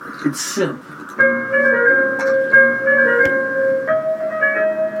It's simple.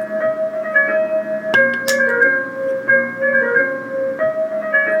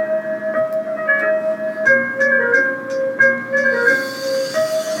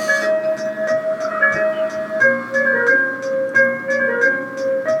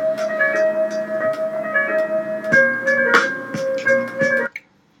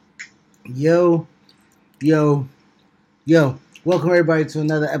 Yo, yo, yo. Welcome everybody to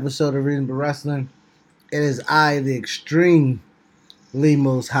another episode of Reasonable Wrestling. It is I, the extremely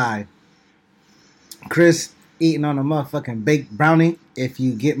most high, Chris, eating on a motherfucking baked brownie, if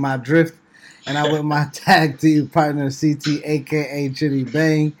you get my drift. And I'm with my tag team partner, CT, aka Chidi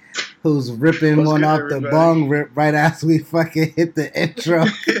Bang, who's ripping What's one good, off everybody? the bong rip right as we fucking hit the intro.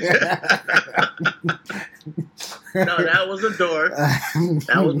 No, that was the door.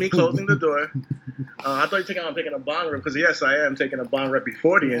 That was me closing the door. I thought you were taking a bong rip, because yes, I am taking a bong rip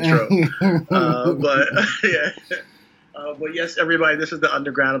before the intro. But yeah. But yes, everybody, this is the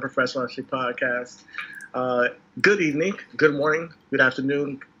Underground and Professional Wrestling Podcast. Good evening, good morning, good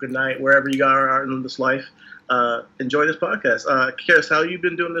afternoon, good night, wherever you are in this life. Enjoy this podcast. Chris, how you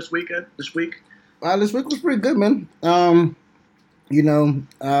been doing this week? This week was pretty good, man.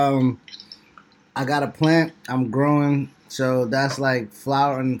 I got a plant. I'm growing, so that's like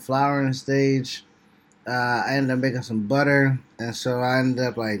flowering stage. I ended up making some butter, and so I ended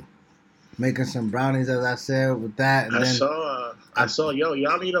up like making some brownies, as I said, with that. And I saw. Yo,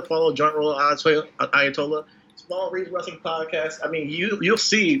 y'all need to follow Joint Roll Ayatollah. Small Read Wrestling Podcast. I mean, you'll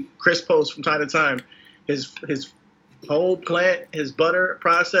see Chris post from time to time his whole plant, his butter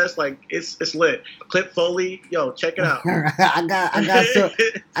process. Like it's lit. Clip Foley, yo, check it out.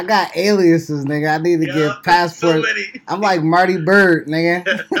 I got aliases, nigga. I need to get passports. So I'm like Marty Bird, nigga.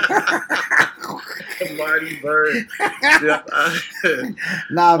 Marty Bird.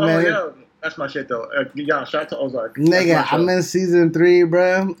 Nah, man. Yo, that's my shit though. Y'all, shout out to Ozark. Nigga, I'm in season 3,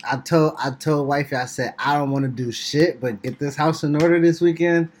 bro. I told wifey, I said I don't want to do shit, but get this house in order this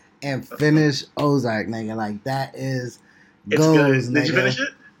weekend and finish Ozark, nigga. Like that is goals, nigga. Did you finish it?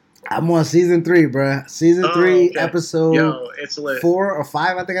 I'm on season 3, bro. Season 3, okay. episode it's lit. 4 or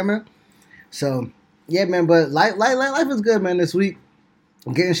 5, I think I'm in. So yeah, man. But life is good, man. This week,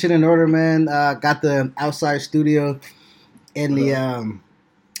 I'm getting shit in order, man. Got the outside studio in the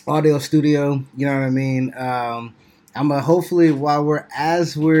audio studio. You know what I mean? I'm hopefully I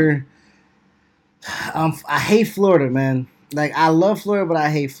hate Florida, man. Like, I love Florida, but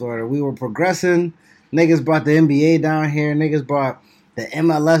I hate Florida. We were progressing. Niggas brought the NBA down here. Niggas brought the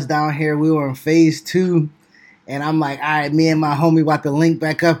MLS down here. We were in phase 2. And I'm like, all right, me and my homie about to link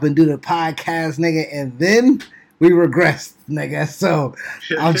back up and do the podcast, nigga. And then we regressed, nigga. So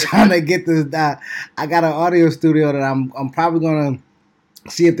I'm trying to get this. I got an audio studio that I'm probably going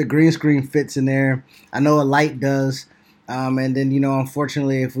to see if the green screen fits in there. I know a light does. And then,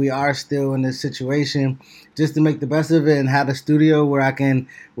 unfortunately, if we are still in this situation, just to make the best of it and have a studio where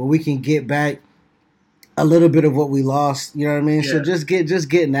we can get back a little bit of what we lost. You know what I mean? Yeah. So just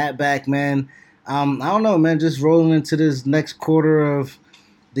getting that back, man. I don't know, man. Just rolling into this next quarter of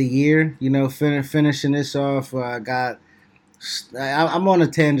the year, finishing this off. I'm on a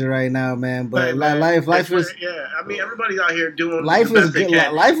tangent right now, man. But life is. Yeah, I mean, everybody's out here doing. Life is good.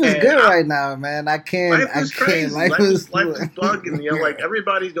 Life is good right now, man. Life is bugging. Like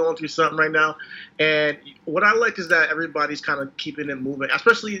everybody's going through something right now, and what I like is that everybody's kind of keeping it moving,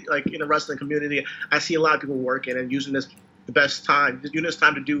 especially like in the wrestling community. I see a lot of people working and using this time to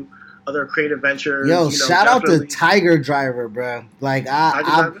do other creative ventures. Yo, shout out to Tiger Driver, bro. Like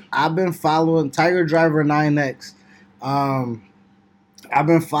I've been following Tiger Driver 9X. I've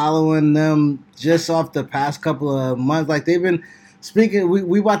been following them just off the past couple of months. Like they've been speaking.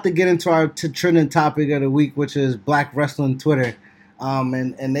 We about to get into our trending topic of the week, which is Black Wrestling Twitter.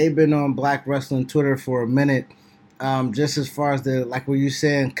 And they've been on Black Wrestling Twitter for a minute. Just as far as like what you're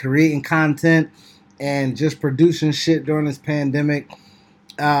saying, creating content and just producing shit during this pandemic.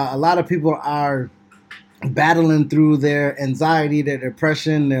 A lot of people are battling through their anxiety, their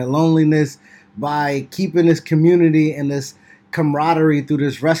depression, their loneliness by keeping this community and this camaraderie through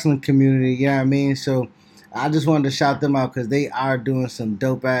this wrestling community. You know what I mean? So I just wanted to shout them out because they are doing some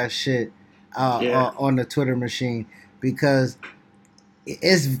dope ass shit on the Twitter machine, because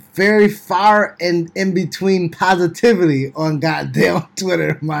it's very far in between positivity on goddamn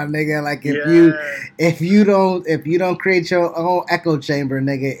Twitter, my nigga. Like if you don't create your own echo chamber,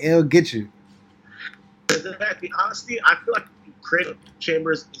 nigga, it'll get you. Honestly, I feel like creating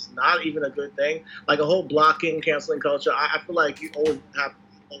chambers is not even a good thing. Like a whole blocking, canceling culture. I feel like you always have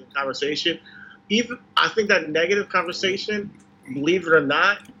a conversation. Even I think that negative conversation, believe it or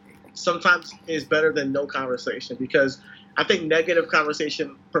not, sometimes is better than no conversation, because I think negative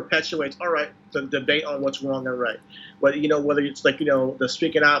conversation perpetuates, all right, the debate on what's wrong and right. Whether whether it's like the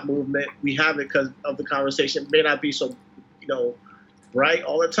speaking out movement, we have it because of the conversation. It may not be so right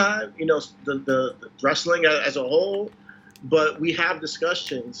all the time. The wrestling as a whole, but we have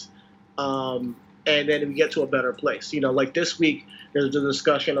discussions, and then we get to a better place. Like this week, there's a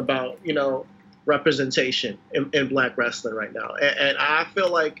discussion about representation in Black wrestling right now, and I feel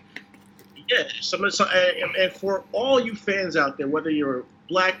like. Yeah, and for all you fans out there, whether you're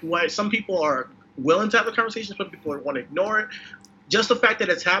black, white, some people are willing to have a conversation, some people want to ignore it. Just the fact that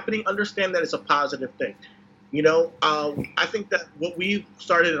it's happening, understand that it's a positive thing. I think that what we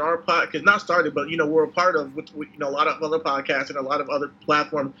started in our podcast, not started, but we're a part of with a lot of other podcasts and a lot of other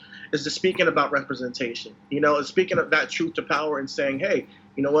platforms, is just speaking about representation. Speaking of that truth to power and saying, hey,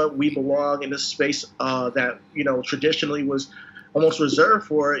 you know what, we belong in this space that traditionally was almost reserved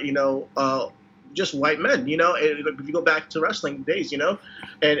for just white men. If you go back to wrestling days,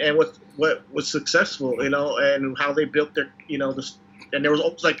 and what was successful, and how they built their and there was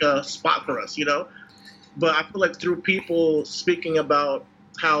always like a spot for us, But I feel like through people speaking about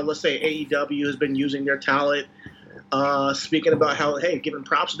how, let's say, AEW has been using their talent, speaking about how, hey, giving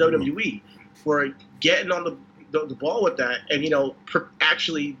props to WWE for getting on the ball with that, and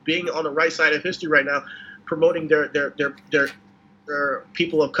actually being on the right side of history right now, promoting their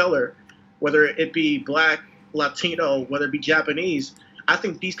people of color, whether it be Black, Latino, whether it be Japanese. I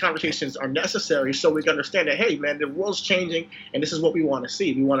think these conversations are necessary so we can understand that, hey, man, the world's changing, and this is what we want to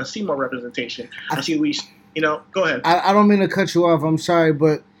see. We want to see more representation. Go ahead. I don't mean to cut you off. I'm sorry,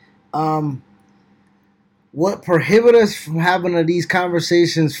 but what prohibits us from having these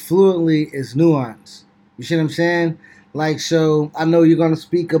conversations fluently is nuance. You see what I'm saying? Like, so I know you're going to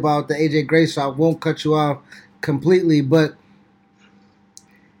speak about the AJ Gray, so I won't cut you off completely, but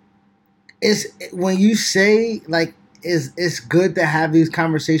when you say like it's good to have these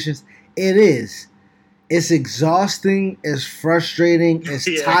conversations, it is. It's exhausting. It's frustrating.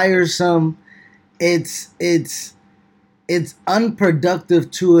 It's tiresome. It's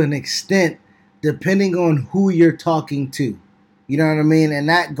unproductive to an extent, depending on who you're talking to. You know what I mean? And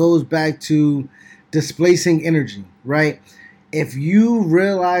that goes back to displacing energy, right? If you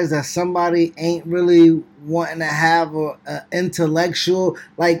realize that somebody ain't really wanting to have a intellectual,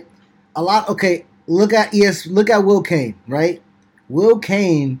 like a lot. Okay, look at Will Kane, right? Will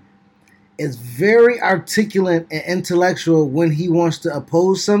Kane is very articulate and intellectual when he wants to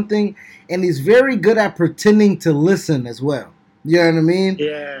oppose something, and he's very good at pretending to listen as well. You know what I mean?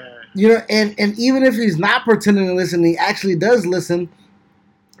 Yeah. And even if he's not pretending to listen, he actually does listen.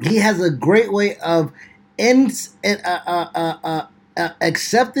 He has a great way of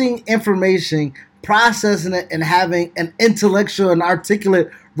accepting information, processing it, and having an intellectual and articulate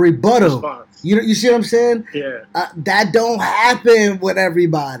rebuttal. Response. You see what I'm saying? Yeah. That don't happen with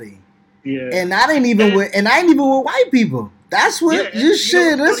everybody. Yeah. And I ain't even with white people. That's what this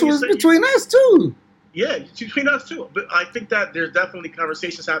was between us too. Yeah, between us too. But I think that there's definitely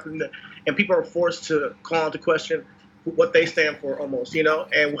conversations happening and people are forced to call into question what they stand for almost,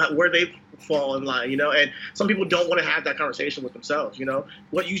 and where they fall in line, and some people don't want to have that conversation with themselves,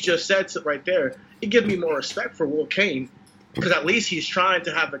 What you just said right there, it gives me more respect for Will Kane, because at least he's trying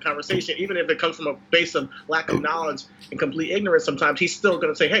to have the conversation, even if it comes from a base of lack of knowledge and complete ignorance sometimes, he's still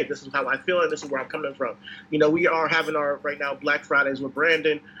going to say, hey, this is how I feel and this is where I'm coming from. We are having our, right now, Black Fridays with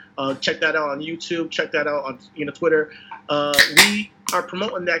Brandon. Check that out on YouTube. Check that out on Twitter. We are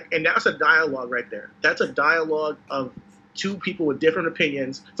promoting that, and that's a dialogue right there. That's a dialogue of two people with different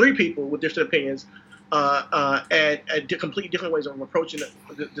opinions, three people with different opinions, and completely different ways of approaching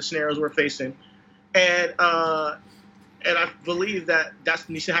the scenarios we're facing. And I believe that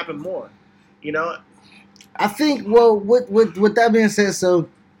needs to happen more. I think, well, with that being said, so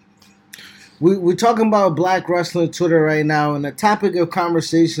we're talking about Black wrestling Twitter right now, and the topic of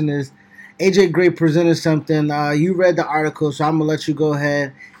conversation is AJ Gray presented something. You read the article, so I'm gonna let you go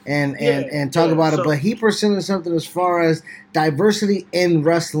ahead and talk about it. But he presented something as far as diversity in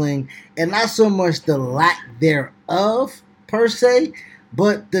wrestling, and not so much the lack thereof per se,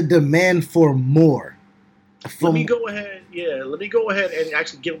 but the demand for more. Let me go ahead and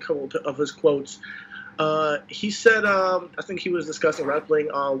actually give a couple of his quotes. He said, I think he was discussing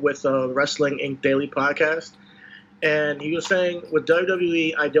wrestling with Wrestling Inc. Daily podcast. And he was saying, with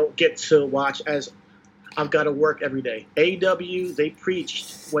WWE, I don't get to watch as I've got to work every day. AEW, they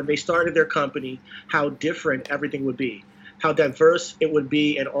preached when they started their company how different everything would be, how diverse it would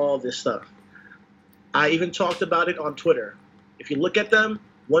be, and all this stuff. I even talked about it on Twitter. If you look at them,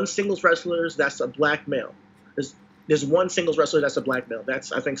 one singles wrestlers, that's a black male. There's one singles wrestler that's a black male.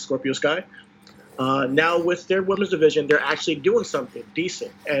 That's, I think, Scorpio Sky. Now with their women's division, they're actually doing something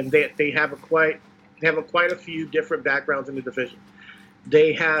decent, and they have quite a few different backgrounds in the division.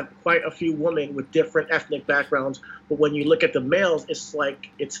 They have quite a few women with different ethnic backgrounds, but when you look at the males, it's like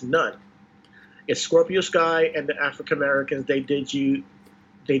it's none. It's Scorpio Sky and the African Americans. They did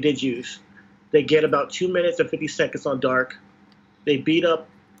use. They get about 2 minutes and 50 seconds on Dark. They get beat up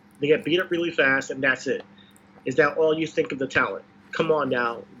really fast, and that's it. Is that all you think of the talent? Come on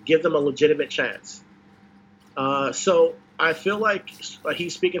now, give them a legitimate chance. So I feel like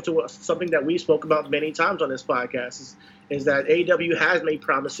he's speaking to something that we spoke about many times on this podcast, is that AEW has made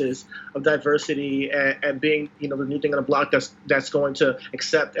promises of diversity and being, the new thing on the block that's going to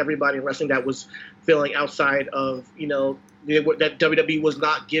accept everybody in wrestling that was feeling outside of, that WWE was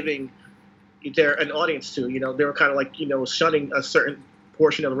not giving an audience to. They were kind of like, shunning a certain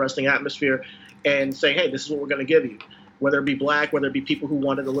portion of the wrestling atmosphere and saying, hey, this is what we're going to give you. Whether it be black, whether it be people who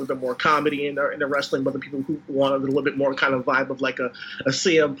wanted a little bit more comedy in the wrestling, whether people who wanted a little bit more kind of vibe of like a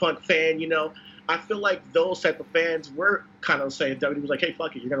CM Punk fan, I feel like those type of fans were kind of saying, WWE was like, hey,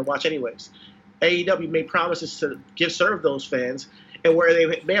 fuck it, you're going to watch anyways. AEW made promises to serve those fans, and where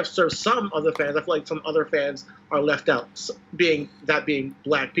they may have served some other fans, I feel like some other fans are left out, being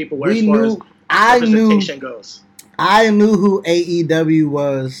black people, where as far as representation goes. I knew who AEW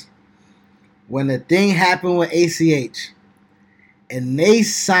was when the thing happened with ACH, and they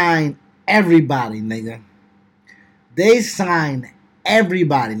signed everybody, nigga. They signed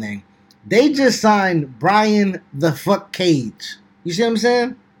everybody, nigga. They just signed Brian the fuck Cage. You see what I'm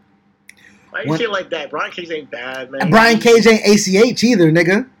saying? Why you say it like that? Brian Cage ain't bad, man. Brian Cage ain't ACH either,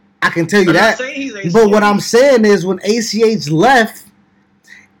 nigga. I can tell you that. I'm not saying he's ACH. But what I'm saying is when ACH left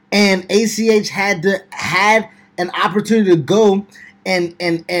and ACH had an opportunity to go, and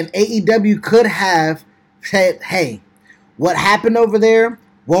AEW could have said, hey, what happened over there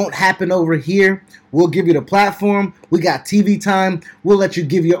won't happen over here. We'll give you the platform. We got TV time. We'll let you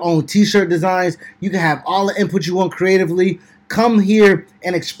give your own t-shirt designs. You can have all the input you want creatively. Come here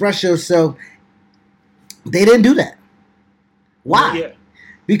and express yourself. They didn't do that. Why? Yeah.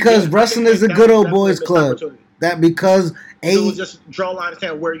 Because wrestling is a good old boys club. It will just draw a line of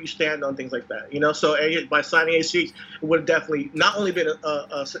saying where you stand on things like that, So by signing ACH, it would have definitely not only been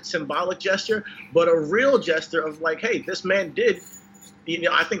a symbolic gesture, but a real gesture of like, hey, this man did.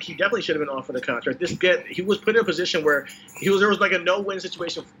 I think he definitely should have been offered a contract. He was put in a position where there was like a no-win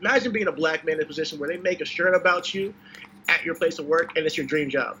situation. Imagine being a black man in a position where they make a shirt about you at your place of work, and it's your dream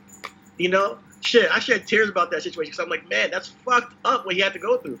job. Shit, I shed tears about that situation because I'm like, man, that's fucked up what he had to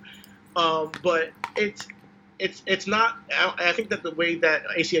go through. But it's not. I think that the way that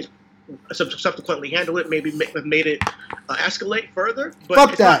ACH subsequently handled it maybe made it escalate further. But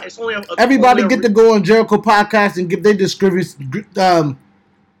fuck that. It's only everybody get to go on Jericho podcast and give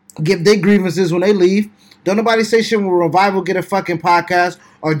their grievances when they leave. Don't nobody say shit when Revival get a fucking podcast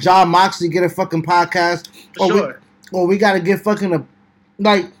or John Moxley get a fucking podcast. Or we gotta get fucking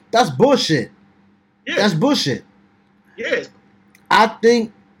that's bullshit. Yeah. That's bullshit. Yeah. I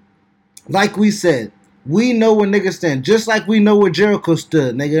think, like we said, we know where niggas stand. Just like we know where Jericho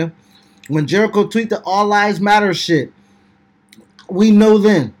stood, nigga. When Jericho tweeted the All Lives Matter shit, we know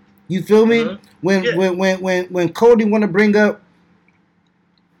then. You feel me? When Cody want to bring up,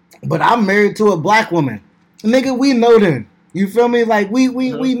 but I'm married to a black woman, nigga, we know then. You feel me? Like we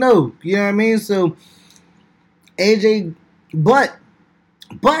know. You know what I mean? So AJ, but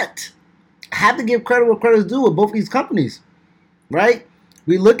I have to give credit where credit's due with both these companies, right?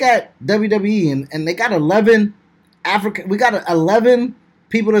 We look at WWE and they got 11 We got 11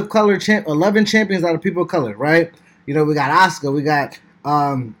 people of color 11 champions out of people of color, right? We got Asuka, we got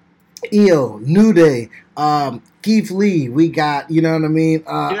Io, New Day, Keith Lee, we got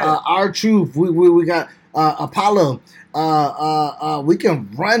R-Truth, we got Apollo. We can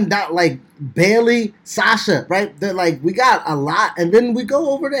run down like Bailey, Sasha, right? They're like, we got a lot, and then we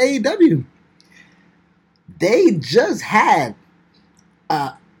go over to AEW. They just had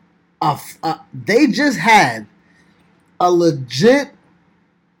a legit.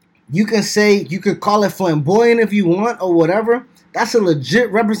 You can call it flamboyant if you want or whatever. That's a legit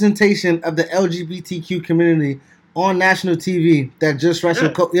representation of the LGBTQ community on national TV that just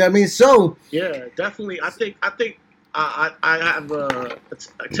wrestled. Yeah. You know what I mean? So yeah, definitely. I think I have a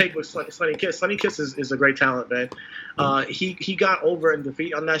take with Sonny Kiss. Sonny Kiss is a great talent, man. He got over in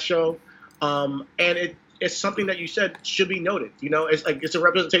defeat on that show, and it's something that you said should be noted. It's a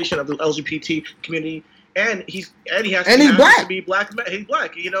representation of the LGBT community, and he's black. To be black. He's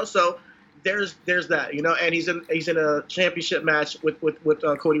black. So there's that, you know, and he's in a championship match with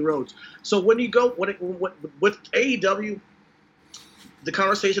Cody Rhodes. So when you go with AEW, the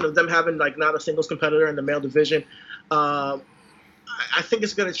conversation of them having like not a singles competitor in the male division, I think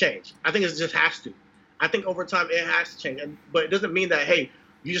it's going to change. I think it just has to. I think over time it has to change, but it doesn't mean that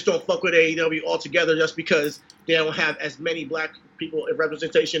you just don't fuck with AEW altogether just because they don't have as many black people in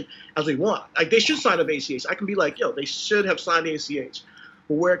representation as we want. Like they should sign up ACH. I can be like, yo, they should have signed ACH.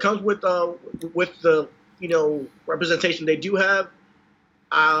 But where it comes with the representation they do have,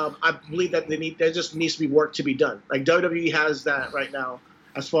 I believe that there just needs to be work to be done. Like WWE has that right now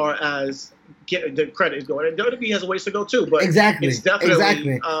as far as get the credit is going, and WWE has a ways to go too. But it's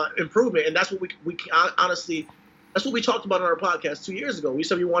definitely improvement, and that's what we honestly. That's what we talked about on our podcast 2 years ago. We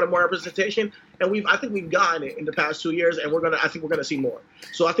said we wanted more representation, and I think we've gotten it in the past 2 years, and I think we're gonna see more.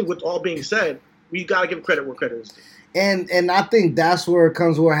 So I think with all being said, we gotta give credit where credit is due. And I think that's where it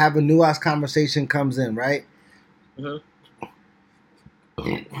comes where having nuanced conversation comes in, right?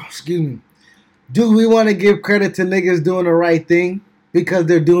 Excuse me. Do we want to give credit to niggas doing the right thing because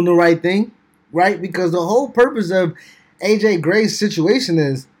they're doing the right thing, right? Because the whole purpose of AJ Gray's situation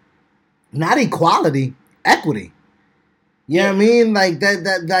is not equality, equity. You know what I mean? Like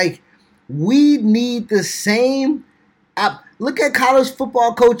that like we need the same. Look at college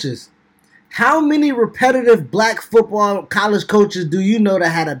football coaches. How many repetitive black football college coaches do you know that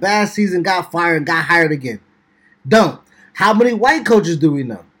had a bad season, got fired, and got hired again? Don't. How many white coaches do we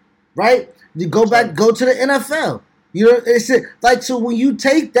know? Right? You go to the NFL. You know, it's like, so when you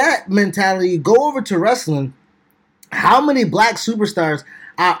take that mentality, you go over to wrestling. How many black superstars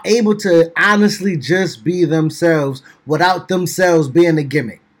are able to honestly just be themselves without themselves being a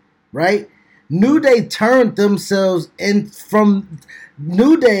gimmick, right? New Day turned themselves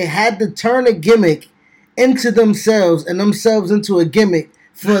New Day had to turn a gimmick into themselves and themselves into a gimmick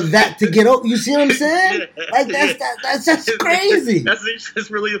for that to get over. You see what I'm saying? Like that's crazy.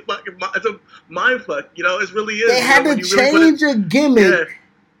 It's really it's a mind fuck. You know, it really is. They had to change a gimmick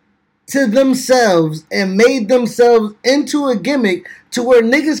to themselves and made themselves into a gimmick to where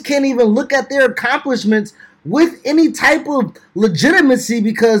niggas can't even look at their accomplishments with any type of legitimacy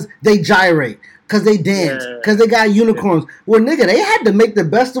because they gyrate, because they dance, because they got unicorns. Well, nigga, they had to make the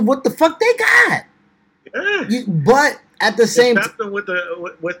best of what the fuck they got. But at the same time, with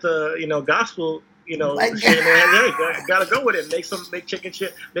the gospel, shit, man, gotta go with it. Make chicken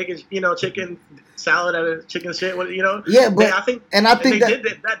shit, chicken salad out of chicken shit. Yeah, but I think they did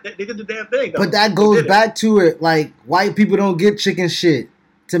the damn thing. Though. But that goes back to it. Like white people don't get chicken shit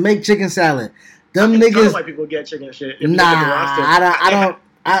to make chicken salad. Them niggas. White people get chicken shit. I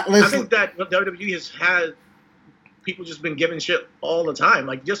think that WWE has had people just been giving shit all the time,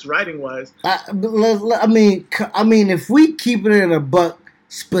 like just writing wise. I mean, if we keep it in a buck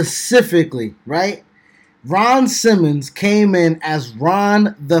specifically, right? Ron Simmons came in as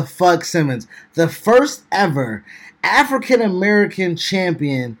Ron the Fuck Simmons, the first ever African American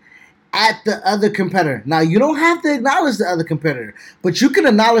champion at the other competitor. Now, you don't have to acknowledge the other competitor, but you can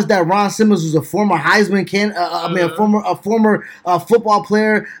acknowledge that Ron Simmons was a former Heisman a former football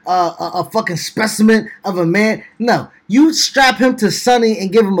player, a fucking specimen of a man. No, you strap him to Sonny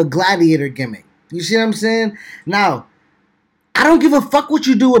and give him a gladiator gimmick. You see what I'm saying? Now, I don't give a fuck what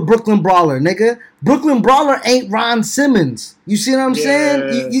you do with Brooklyn Brawler, nigga. Brooklyn Brawler ain't Ron Simmons. You see what I'm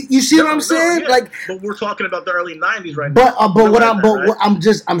saying? You see what I'm saying? Yeah. Like, but we're talking about the early '90s right now.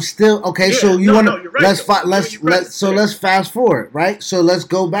 Right? I'm still okay. Yeah, so you want to let's fast forward, right? So let's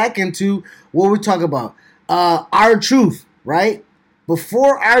go back into what we're talking about. R-Truth, right?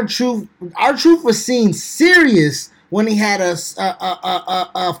 Before R-Truth was seen serious when he had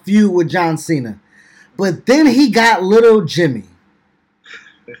a feud with John Cena. But then he got Little Jimmy.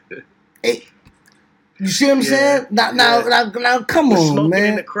 You see what I'm saying? Now, come on, smoking man.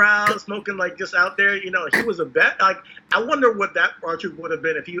 In the crowd, smoking like just out there. He was a bet. Like, I wonder what that R-Truth would have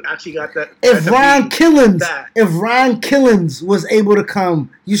been if he actually got that. If Ron Killens was able to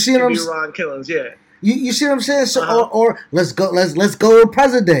come, you see what I'm saying? Ron Killens, yeah. You see what I'm saying? So, or let's go with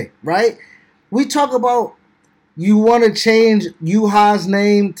present day, right? We talk about you want to change Yuha's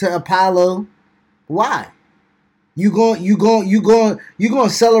name to Apollo. Why? You going to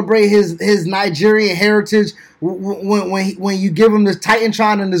celebrate his Nigerian heritage when you give him this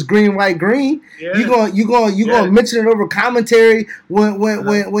Titantron and this green, white, green. Yeah. You going to mention it over commentary when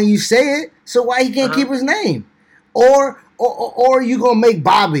you say it. So why he can't keep his name? Or you gonna make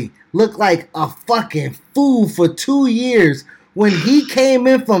Bobby look like a fucking fool for 2 years when he came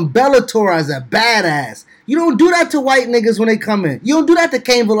in from Bellator as a badass. You don't do that to white niggas when they come in. You don't do that to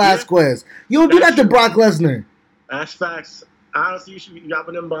Cain Velasquez. You don't do that to Brock Lesnar. That's facts. Honestly, you should be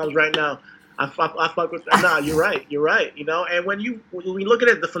dropping them bombs right now. I fuck with that. Nah, you're right. You're right. You know, and when you look at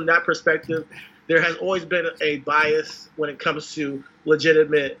it from that perspective, there has always been a bias when it comes to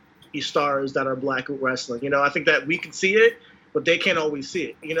legitimate stars that are black wrestling. You know, I think that we can see it, but they can't always see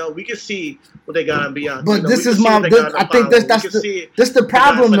it. You know, we can see what they got on Beyond. But you know, this is my. I think that's the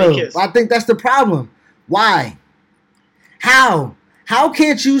problem, though. I think that's the problem. Why? How? How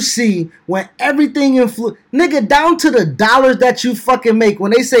can't you see when everything nigga, down to the dollars that you fucking make?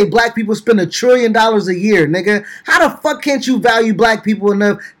 When they say black people spend $1 trillion a year, nigga, how the fuck can't you value black people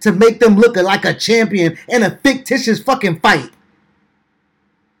enough to make them look like a champion in a fictitious fucking fight?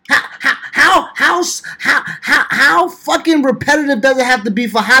 How fucking repetitive does it have to be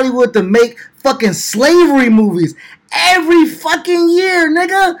for Hollywood to make fucking slavery movies every fucking year,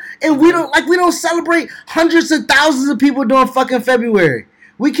 nigga? And we don't celebrate hundreds of thousands of people during fucking February.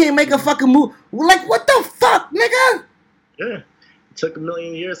 We can't make a fucking movie. Like, what the fuck, nigga? Yeah. It took 1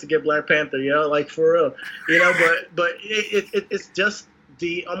 million years to get Black Panther, yo, like for real. You know, but it's just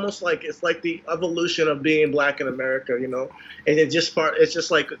almost like it's like the evolution of being black in America, you know. And it's just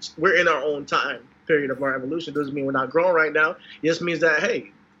like we're in our own time period of our evolution. It doesn't mean we're not growing right now. It just means that,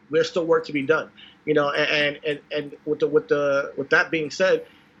 hey, there's still work to be done, you know. And with that being said,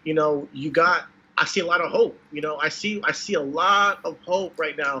 you know, I see a lot of hope. You know, I see a lot of hope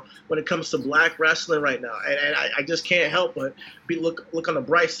right now when it comes to black wrestling right now, and I just can't help but look on the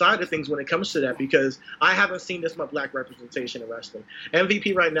bright side of things when it comes to that, because I haven't seen this much black representation in wrestling.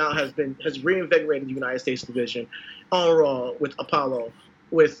 MVP right now has reinvigorated the United States division on Raw with Apollo,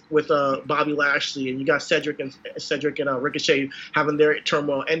 with Bobby Lashley, and you got Cedric and Ricochet having their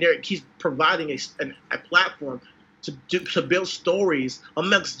turmoil, and he's providing a platform to build stories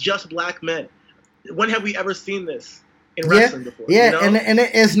amongst just black men. When have we ever seen this in wrestling before? Yeah, you know? and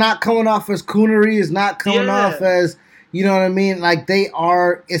it's not coming off as coonery. It's not coming off as, you know what I mean? Like, they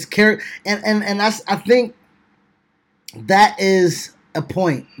are, it's character. And that's, I think that is a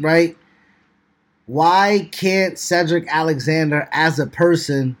point, right? Why can't Cedric Alexander as a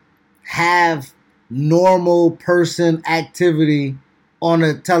person have normal person activity on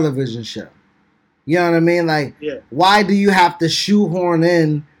a television show? You know what I mean? Like, why do you have to shoehorn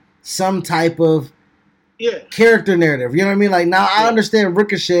in some type of character narrative? You know what I mean? Like, now I understand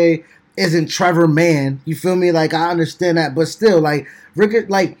Ricochet isn't Trevor Mann. You feel me? Like, I understand that, but still, like,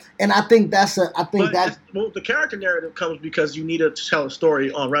 and I think the character narrative comes because you need to tell a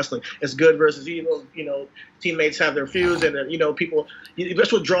story on wrestling. It's good versus evil. You know, teammates have their feuds, and you know, people.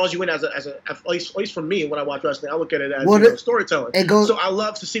 That's what draws you in at least for me when I watch wrestling. I look at it as storytelling. So I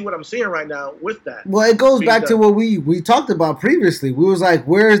love to see what I'm seeing right now with that. Well, it goes back to what we talked about previously. We was like,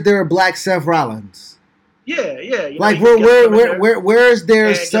 where is there a black Seth Rollins? Yeah. You like, know, where is there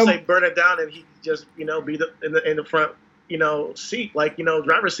and some? Just like burn it down, and he just, you know, be in the front, you know, seat, like, you know,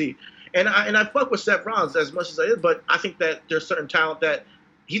 driver's seat. And I fuck with Seth Rollins as much as I did, but I think that there's certain talent that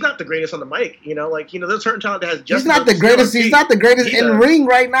he's not the greatest on the mic, you know, like, you know, there's certain talent that has just. He's not the greatest in the ring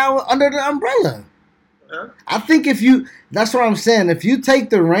right now under the umbrella. Huh? I think that's what I'm saying. If you take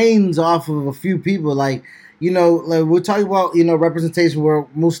the reins off of a few people, like, you know, like we're talking about, you know, representation where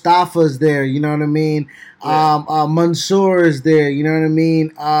Mustafa's there, you know what I mean? Yeah. Mansoor is there, you know what I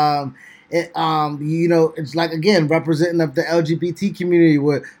mean? You know, it's like, again, representing of the LGBT community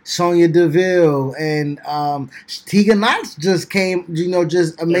with Sonya Deville and Tegan Knox just came, you know,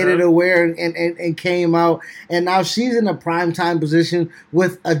 just made it aware and came out, and now she's in a primetime position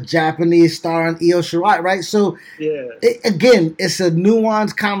with a Japanese star on Io Shirai, right? So, again, it's a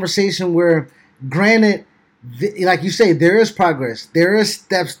nuanced conversation where, granted, like you say, there is progress. There are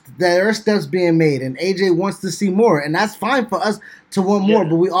steps being made, and AJ wants to see more, and that's fine for us to want more.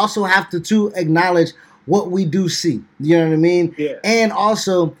 But we also have to acknowledge what we do see. You know what I mean? Yeah. And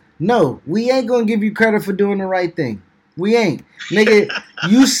also, no, we ain't gonna give you credit for doing the right thing. We ain't, nigga.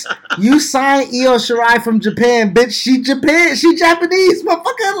 You signed Io Shirai from Japan, bitch. She Japanese,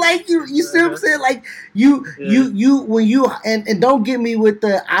 motherfucker. Like, you see what I'm saying? Like, you when you and don't get me with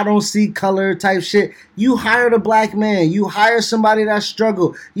the I don't see color type shit. You hired a black man. You hire somebody that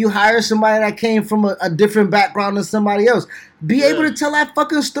struggled. You hire somebody that came from a different background than somebody else. Be able to tell that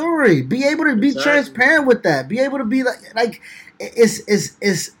fucking story. Be able to be transparent with that. Be able to be like it's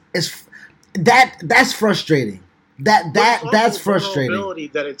that's frustrating. That's frustrating. Vulnerability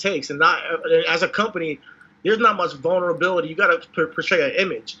that it takes, and not as a company, there's not much vulnerability. You got to portray an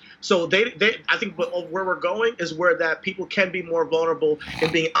image. So I think, where we're going is where that people can be more vulnerable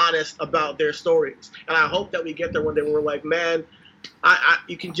and being honest about their stories. And I hope that we get there one day where we're like, man,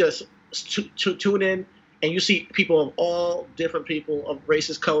 you can just tune in and you see people of all different people of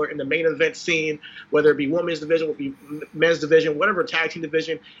races, color in the main event scene, whether it be women's division, whether it be men's division, whatever tag team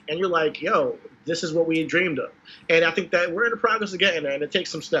division, and you're like, yo, this is what we dreamed of. And I think that we're in the progress of getting there, and it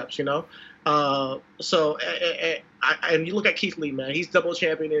takes some steps, you know. And you look at Keith Lee, man, he's double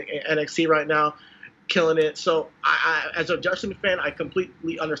champion in NXT right now, killing it. So I as a Justin fan, I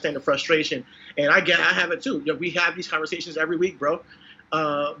completely understand the frustration, and I have it too. You know, we have these conversations every week, bro.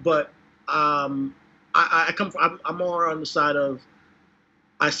 I'm more on the side of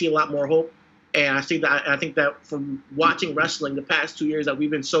I see a lot more hope, and I think that from watching wrestling the past 2 years that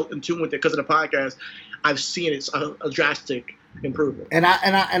we've been so in tune with it because of the podcast, I've seen it's a drastic improvement. And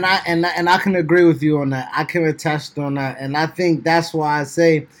I can agree with you on that. I can attest on that, and I think that's why I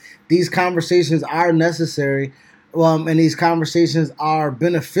say these conversations are necessary, and these conversations are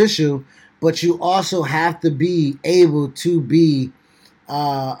beneficial. But you also have to be able to be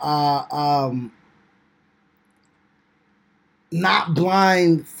not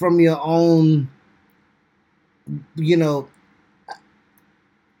blind from your own, you know,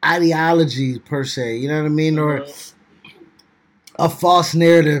 ideology per se. You know what I mean, or a false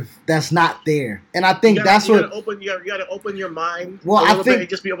narrative that's not there. And I think that's what you gotta open your mind. Well, I think and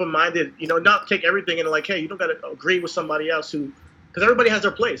just be open minded. You know, not take everything and like, hey, you don't gotta agree with somebody else because everybody has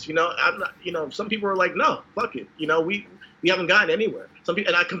their place. You know, I'm not. You know, some people are like, no, fuck it. You know, we haven't gotten anywhere. Some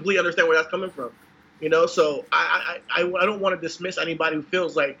people, and I completely understand where that's coming from. You know, so I don't want to dismiss anybody who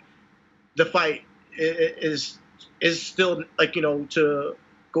feels like the fight is still like, you know, to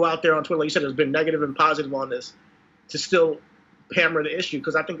go out there on Twitter, like you said, there's been negative and positive on this, to still hammer the issue,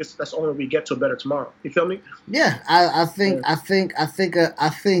 because I think that's only we get to a better tomorrow. You feel me? Yeah, I think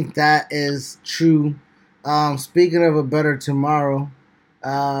that is true. Speaking of a better tomorrow,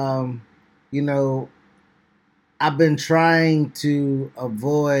 you know, I've been trying to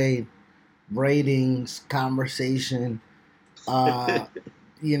avoid ratings conversation,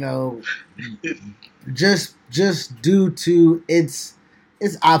 you know, just due to it's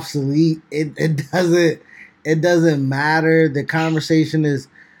obsolete. It doesn't matter. The conversation is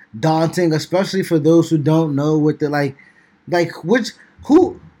daunting, especially for those who don't know what the like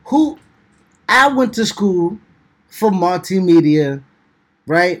who I went to school for multimedia,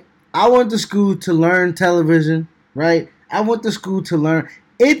 right? I went to school to learn television, right? I went to school to learn.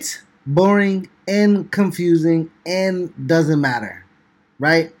 It's boring and confusing and doesn't matter,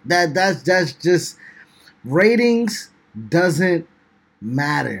 right? That's just ratings doesn't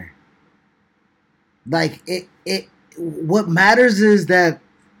matter. Like it what matters is that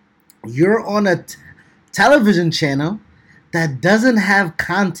you're on a television channel that doesn't have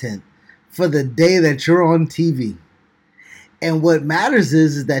content for the day that you're on TV. And what matters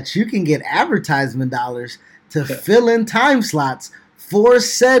is that you can get advertisement dollars to fill in time slots for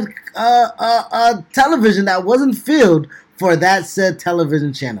said television that wasn't filled for that said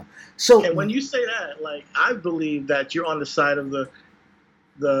television channel. So, and when you say that, like, I believe that you're on the side of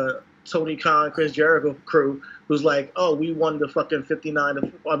the Tony Khan, Chris Jericho crew, who's like, oh, we won the fucking 18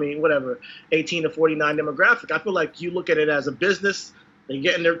 to 49 demographic. I feel like you look at it as a business. They're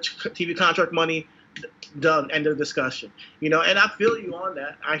getting their TV contract money, done, end of discussion. You know, and I feel you on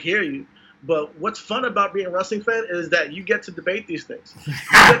that. I hear you. But what's fun about being a wrestling fan is that you get to debate these things. You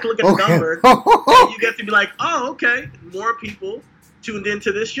get to look at the numbers, and you get to be like, oh, okay, more people tuned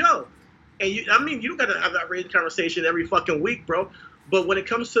into this show. And you don't got to have that rating conversation every fucking week, bro. But when it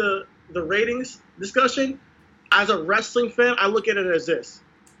comes to the ratings discussion, as a wrestling fan, I look at it as this.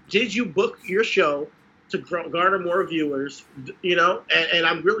 Did you book your show to garner more viewers? You know, and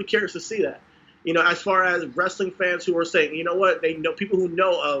I'm really curious to see that. You know, as far as wrestling fans who are saying, you know what, they know people who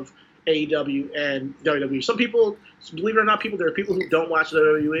know of AEW and WWE. Some people, believe it or not, there are people who don't watch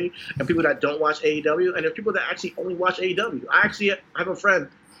WWE and people that don't watch AEW, and there are people that actually only watch AEW. I actually have a friend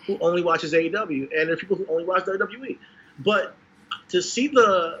who only watches AEW, and there are people who only watch WWE. But to see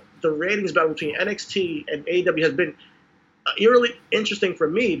the ratings battle between NXT and AEW has been eerily interesting for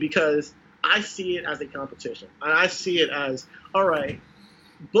me, because I see it as a competition. And I see it as, all right,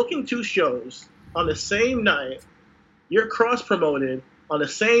 booking two shows on the same night, you're cross-promoted on the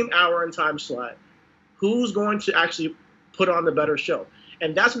same hour and time slot. Who's going to actually put on the better show?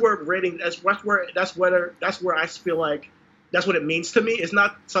 And that's where rating. That's where I feel like that's what it means to me. It's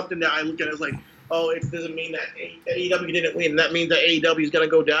not something that I look at as like, oh, it doesn't mean that AEW didn't win. That means that AEW is going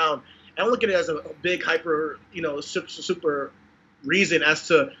to go down. I don't look at it as a big hyper, you know, super reason as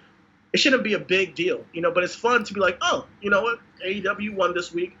to it shouldn't be a big deal, you know. But it's fun to be like, oh, you know what, AEW won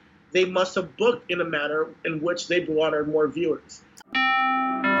this week. They must have booked in a manner in which they garnered more viewers.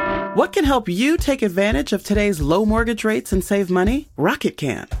 What can help you take advantage of today's low mortgage rates and save money? Rocket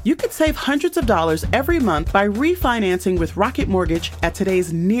can. You could save hundreds of dollars every month by refinancing with Rocket Mortgage at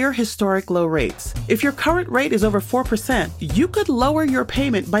today's near historic low rates. If your current rate is over 4%, you could lower your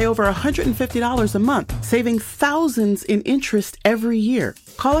payment by over $150 a month, saving thousands in interest every year.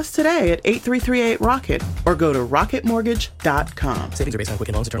 Call us today at 8338-ROCKET or go to rocketmortgage.com. Savings are based on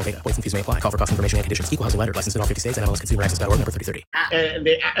Quicken Loans, internal data. Points and fees may apply. Call for cost information and conditions. Equal housing lender. Licensed in all 50 states. And MLSconsumerAccess.org. Number 3030.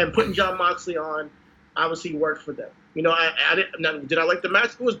 And putting Jon Moxley on obviously worked for them. You know, did I like the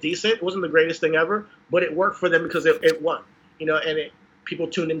match? It was decent. It wasn't the greatest thing ever, but it worked for them because it won. You know, and people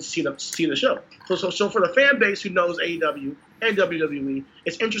tuned in to see the show. So for the fan base who knows AEW and WWE,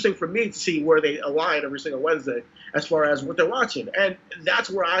 it's interesting for me to see where they align every single Wednesday as far as what they're watching. And that's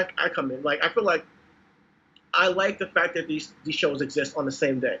where I come in. Like, I feel like I like the fact that these shows exist on the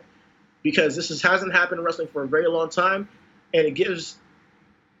same day, because hasn't happened in wrestling for a very long time, and it gives.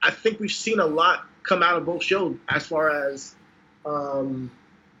 I think we've seen a lot come out of both shows as far as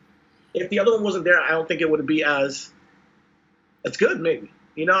if the other one wasn't there, I don't think it would be as good. Maybe,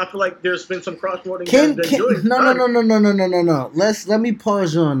 you know, I feel like there's been some cross promoting. No. Let me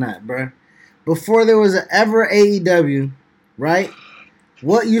pause you on that, bro. Before there was ever AEW, right?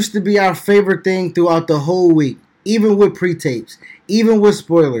 What used to be our favorite thing throughout the whole week, even with pre-tapes, even with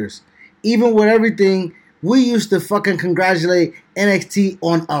spoilers, even with everything, we used to fucking congratulate NXT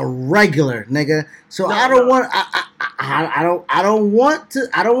on a regular, nigga. So I don't want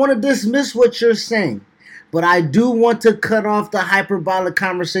to dismiss what you're saying, but I do want to cut off the hyperbolic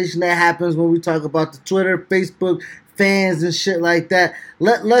conversation that happens when we talk about the Twitter, Facebook, fans and shit like that.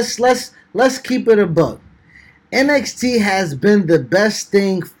 Let's keep it a buck. NXT has been the best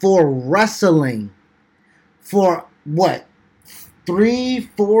thing for wrestling for what,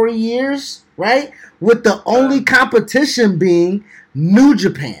 3-4 years, right? With the only competition being New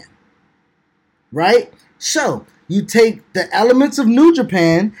Japan, right? So you take the elements of New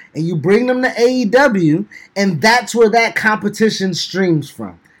Japan and you bring them to AEW, and that's where that competition streams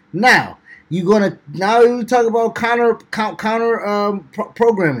from. Now you talk about counter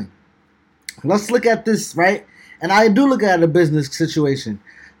programming. Let's look at this, right? And I do look at a business situation.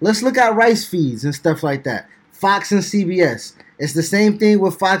 Let's look at rights feeds and stuff like that. Fox and CBS. It's the same thing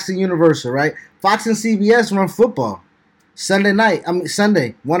with Fox and Universal, right? Fox and CBS run football. Sunday,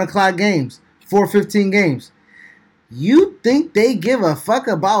 1 o'clock games, 4:15 games. You think they give a fuck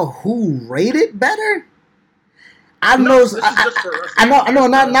about who rated better? I know,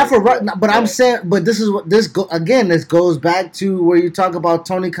 not for, but I'm saying, but this is what this goes back to where you talk about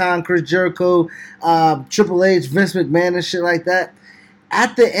Tony Khan, Chris Jericho, Triple H, Vince McMahon, and shit like that.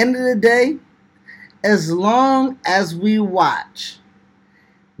 At the end of the day, as long as we can watch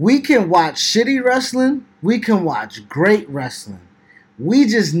shitty wrestling, we can watch great wrestling. We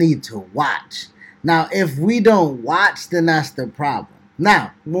just need to watch. Now, if we don't watch, then that's the problem.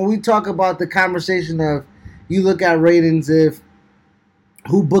 Now, when we talk about the conversation of you look at ratings, if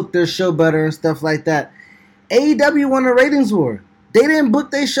who booked their show better and stuff like that, AEW won the ratings war. They didn't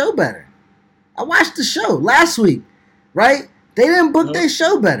book their show better. I watched the show last week, right? They didn't book their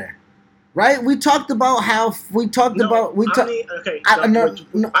show better, right? We talked about how I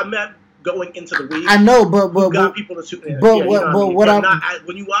meant going into the week. I know, but people to tune in.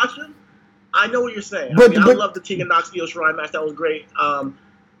 When you watch them, I know what you're saying. I love the Tegan Knox Io Shirai match. That was great.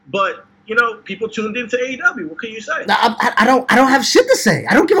 But you know, people tuned into AEW. What can you say? I don't have shit to say.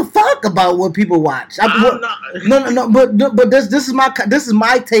 I don't give a fuck about what people watch. But this is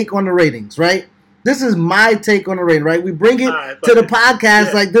my take on the ratings, right? This is my take on the rating, right? We bring it to the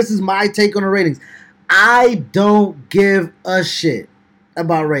podcast like this is my take on the ratings. I don't give a shit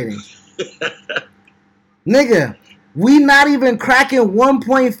about ratings. Nigga, we not even cracking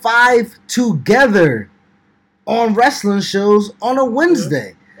 1.5 together on wrestling shows on a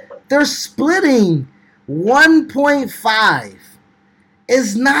Wednesday. They're splitting 1.5.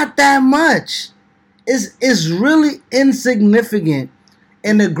 It's not that much. It's really insignificant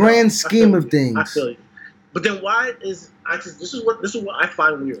in the grand scheme of things. I feel you. But then why this is what I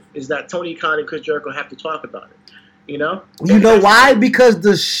find weird is that Tony Khan and Chris Jericho have to talk about it. You know? You know why? Because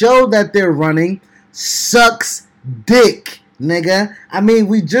the show that they're running sucks dick, nigga. I mean,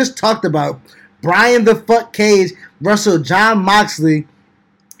 we just talked about Brian the Fuck Cage wrestled Jon Moxley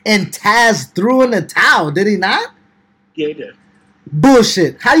and Taz threw in the towel, did he not? Yeah, he did.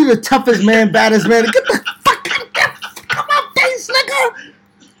 Bullshit. How you the toughest man, baddest man? Get the fuck out of my face, nigga.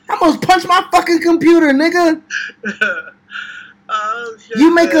 I almost punched my fucking computer, nigga. Oh, shit,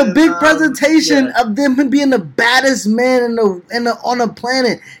 You make a man. big presentation Yeah. of them being the baddest man on the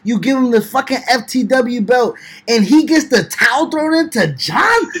planet. You give him the fucking FTW belt, and he gets the towel thrown into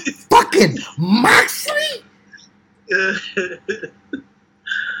John fucking Moxley.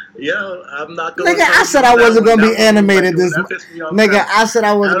 Yo, I'm not going. Nigga, I said I wasn't gonna be animated this. Nigga, I said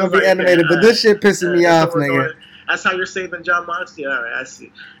I wasn't gonna be animated, but this shit pissing me off, nigga. That's how you're saving John Moxley. All right, I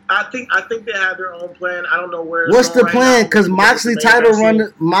see. I think they have their own plan. I don't know where. What's the plan? Because Moxley title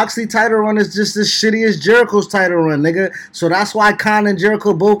run is just as shitty as Jericho's title run, nigga. So that's why Khan and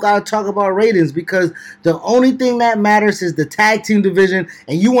Jericho both gotta talk about ratings, because the only thing that matters is the tag team division,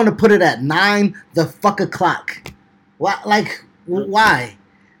 and you want to put it at 9 the fuck o'clock. What? Like, why?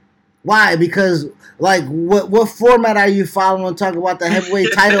 Why? Because, like, what format are you following? Talk about the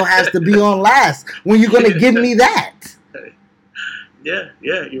heavyweight title has to be on last. When you gonna give me that? Yeah,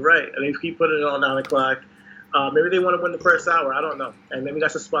 you're right. And they keep putting it on 9 o'clock. Maybe they want to win the first hour. I don't know. And maybe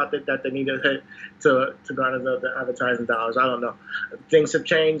that's a spot that they need to hit to garner the advertising dollars. I don't know. Things have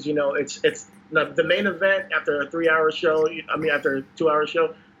changed. You know, it's the main event after a 3-hour show. I mean, after a 2-hour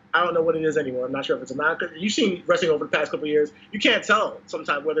show. I don't know what it is anymore. I'm not sure if it's a 9. You've seen wrestling over the past couple of years. You can't tell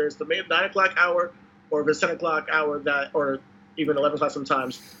sometimes whether it's the 9 o'clock hour or if it's 10 o'clock hour or even 11 o'clock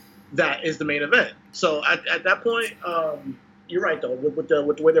sometimes. That is the main event. So at that point, you're right though. With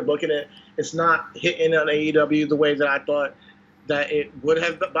the way they're booking it, it's not hitting on AEW the way that I thought that it would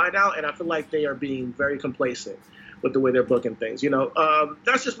have by now. And I feel like they are being very complacent with the way they're booking things. You know,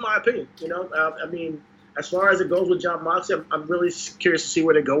 that's just my opinion. You know, I mean. As far as it goes with John Moxley, I'm really curious to see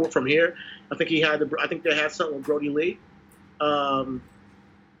where they go from here. I think they had something with Brody Lee,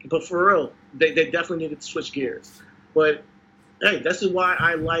 but for real, they definitely needed to switch gears. But hey, this is why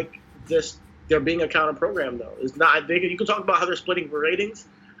I like this. There being a counter program though. It's not. You can talk about how they're splitting for ratings.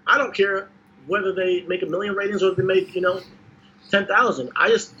 I don't care whether they make 1 million ratings or if they make 10,000. I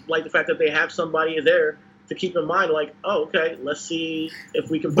just like the fact that they have somebody there to keep in mind, like, oh, okay, let's see if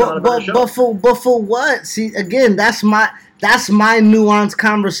we can put on a better show. But for what? See, again, that's my nuanced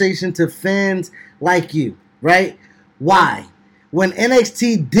conversation to fans like you, right? Why? When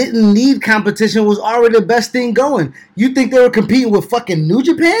NXT didn't need competition, was already the best thing going. You think they were competing with fucking New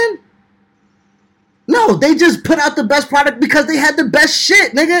Japan? No, they just put out the best product because they had the best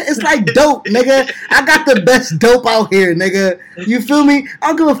shit, nigga. It's like dope, nigga. I got the best dope out here, nigga. You feel me? I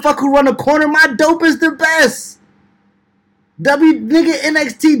don't give a fuck who run the corner. My dope is the best. Nigga,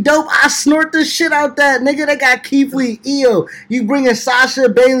 NXT dope. I snort the shit out that, nigga. They got Keith Lee, Io. You bringing Sasha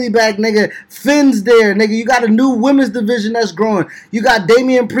Bailey back, nigga. Finn's there, nigga. You got a new women's division that's growing. You got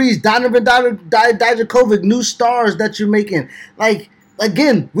Damian Priest, Donovan Dijakovic, new stars that you're making. Like,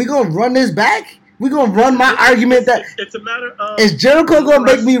 again, we gonna run this back? We gonna run my argument that it's a matter of is Jericho gonna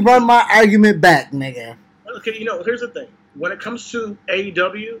make me run my argument back, nigga? Okay, here's the thing. When it comes to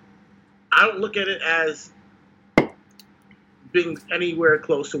AEW, I don't look at it as being anywhere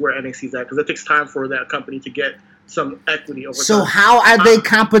close to where NXT's at because it takes time for that company to get some equity over time. So how are they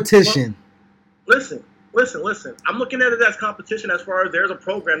competition? Well, listen. I'm looking at it as competition as far as there's a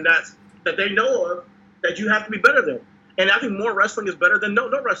program that they know of that you have to be better than, and I think more wrestling is better than no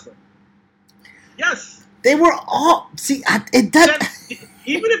wrestling. Yes. They were all... See, even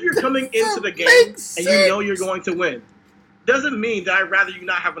if you're coming into the game and you know you're going to win, doesn't mean that I'd rather you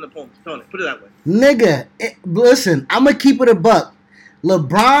not have an opponent. Put it that way. Nigga, listen, I'm going to keep it a buck.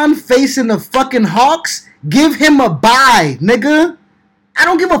 LeBron facing the fucking Hawks, give him a bye, nigga. I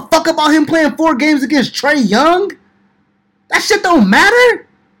don't give a fuck about him playing 4 games against Trae Young. That shit don't matter.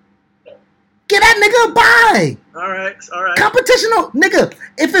 Get that nigga a bye. All right. Competition, nigga.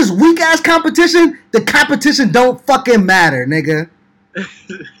 If it's weak ass competition, the competition don't fucking matter, nigga.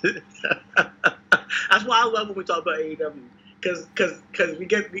 That's why I love when we talk about AEW, because we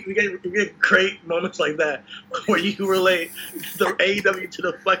get great moments like that where you relate the AEW to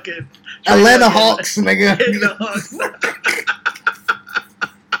the fucking Atlanta Hawks, nigga. The Hawks.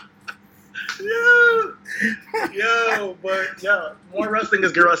 But more wrestling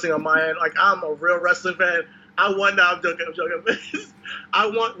is good wrestling on my end. Like, I'm a real wrestling fan. I'm joking. I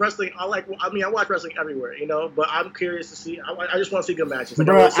want wrestling. I watch wrestling everywhere, but I'm curious to see. I just want to see good matches. Like,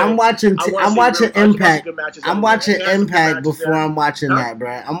 bro, I'm watching Impact. I'm watching Impact before I'm watching that,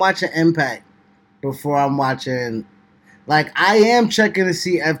 bro. I'm watching Impact before I'm watching. Like, I am checking to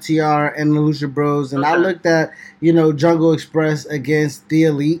see FTR and the Lucha Bros, and I looked at, Jungle Express against the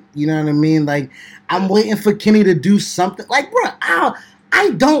Elite. You know what I mean? Like, I'm waiting for Kenny to do something. Like, bro,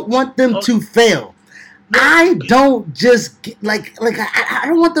 I don't want them to fail. I don't just I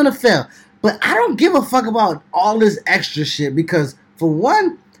don't want them to fail, but I don't give a fuck about all this extra shit because, for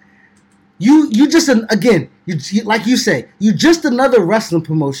one, You just again, you like you say, you just another wrestling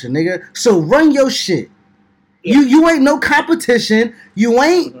promotion, nigga. So run your shit. Yeah. You ain't no competition.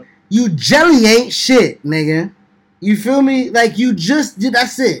 You jelly ain't shit, nigga. You feel me? Like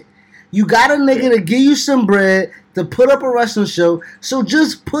that's it. You got a nigga to give you some bread to put up a wrestling show. So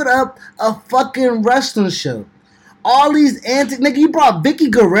just put up a fucking wrestling show. All these antics, nigga. You brought Vicky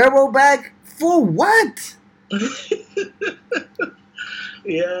Guerrero back for what?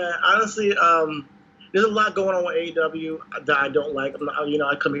 Yeah, honestly, there's a lot going on with AEW that I don't like. I'm not,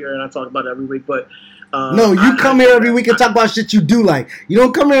 I come here and I talk about it every week, but no, you come here every week and talk about shit you do like. You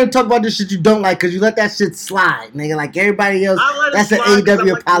don't come here and talk about the shit you don't like because you let that shit slide, nigga. Like everybody else, that's an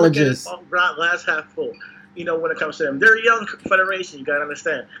AEW apologist. Glass half full. When it comes to them, they're a young federation. You gotta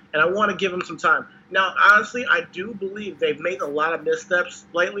understand, and I want to give them some time. Now, honestly, I do believe they've made a lot of missteps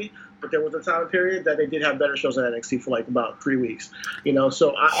lately. But there was a time period that they did have better shows on NXT for like about 3 weeks.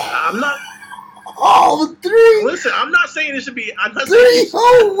 So I'm not. Oh, 3. Listen, I'm not saying it should be. I'm not 3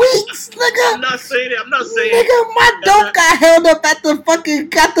 whole weeks, nigga. I'm not saying it. Nigga, my dope got held up at the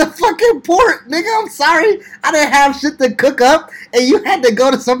fucking port, nigga. I'm sorry, I didn't have shit to cook up, and you had to go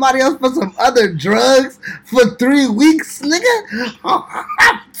to somebody else for some other drugs for 3 weeks,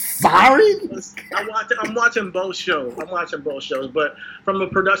 nigga. Sorry. I'm watching both shows. But from a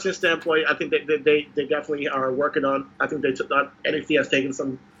production standpoint, I think they definitely are working on. I think NXT has taken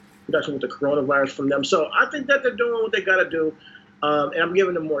some production with the coronavirus from them. So I think that they're doing what they got to do, and I'm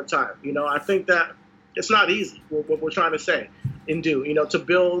giving them more time. I think that it's not easy. What we're trying to say and do. To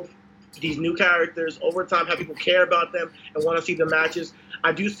build these new characters over time, have people care about them and want to see the matches.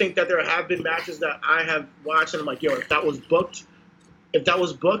 I do think that there have been matches that I have watched and I'm like, yo, if that was booked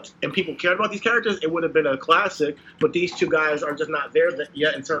and people cared about these characters, it would have been a classic. But these two guys are just not there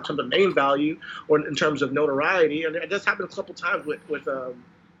yet in terms of name value or in terms of notoriety. And it just happened a couple times with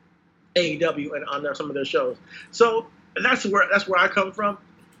AEW and on some of their shows. So that's where I come from.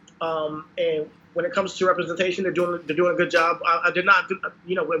 And when it comes to representation, they're doing a good job. I did not,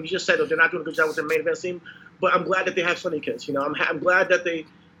 when we just said they're not doing a good job with their main event scene. But I'm glad that they have Sonny Kiss. I'm glad that they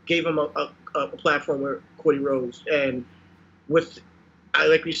gave him a platform where Cody Rhodes and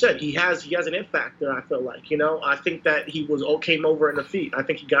like we said, he has an it factor. I feel like I think that he came over in defeat. I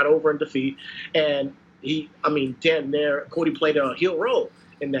think he got over in defeat, and damn near Cody played a heel role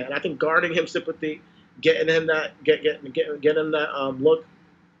in that. And I think guarding him sympathy, getting him that look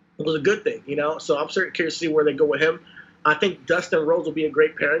was a good thing. So I'm certainly curious to see where they go with him. I think Dustin Rhodes will be a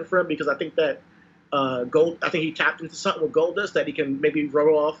great pairing for him because I think that I think he tapped into something with Goldust that he can maybe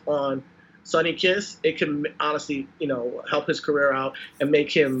roll off on Sonny Kiss. It can honestly, help his career out and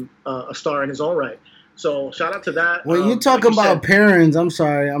make him a star in his own right. So shout out to that. When you talk about parents, I'm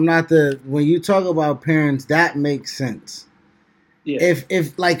sorry, when you talk about parents, that makes sense. Yeah.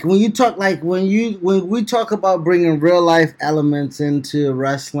 If like when we talk about bringing real life elements into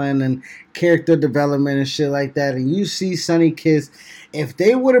wrestling and character development and shit like that, and you see Sonny Kiss, if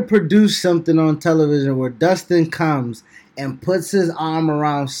they would have produced something on television where Dustin comes and puts his arm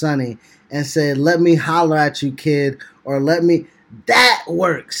around Sonny and said, "Let me holler at you, kid," or that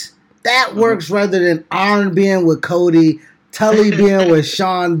works. That works rather than Arn being with Cody, Tully being with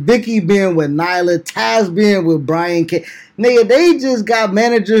Sean, Vicky being with Nyla, Taz being with Brian K. Nigga, they just got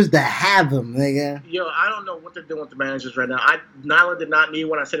managers that have them, nigga. Yo, I don't know what they're doing with the managers right now. Nyla did not need,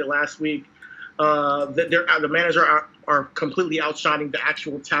 when I said it last week, the manager are completely outshining the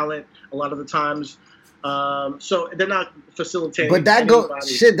actual talent a lot of the times. So they're not facilitating. But that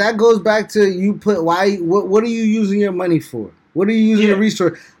goes back to what are you using your money for? What are you using your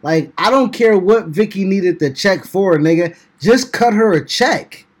resource? Like, I don't care what Vicky needed the check for, nigga. Just cut her a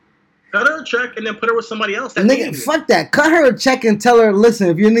check. Cut her a check and then put her with somebody else. Nigga, fuck that. Cut her a check and tell her, listen,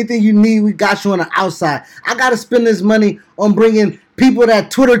 if you anything you need, we got you on the outside. I got to spend this money on bringing people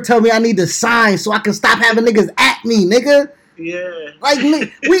that Twitter tell me I need to sign so I can stop having niggas at me, nigga. Yeah. Like,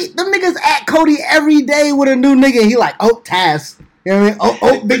 them niggas at Cody every day with a new nigga. He like, oh, Taz. You know what I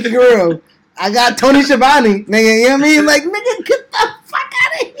mean? Oh, Vicky Guerrero. I got Tony Schiavone, nigga. You know what I mean? Like, nigga, get the fuck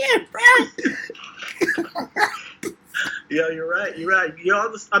out of here, bro. Yeah, you're right.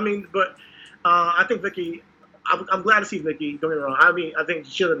 But I think Vicky. I'm glad to see Vicky. Don't get me wrong. I think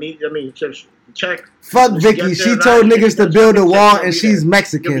she doesn't need. Check. Fuck Vicky. She told niggas to build a wall, and she's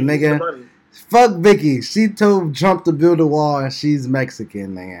Mexican, nigga. Fuck Vicky. She told Trump to build a wall, and she's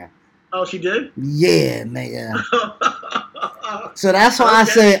Mexican, nigga. Oh, she did? Yeah, nigga. So that's why I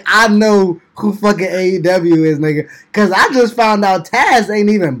say I know who fucking AEW is, nigga. Because I just found out Taz ain't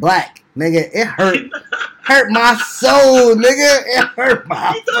even black, nigga. It hurt. Hurt my soul, nigga. It hurt my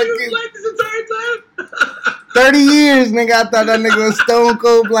fucking... You thought he was black this entire time? 30 years, nigga. I thought that nigga was Stone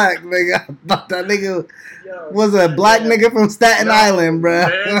Cold Black, nigga. I thought that nigga was a black nigga from Staten Island, bro.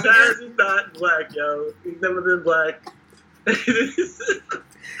 Man, Taz is not black, yo. He's never been black.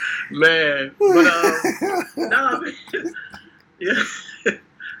 Man, but no, yeah.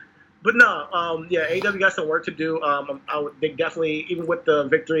 But no, AEW got some work to do. I would think definitely, even with the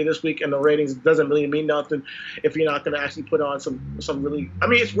victory this week and the ratings, it doesn't really mean nothing if you're not going to actually put on some really. I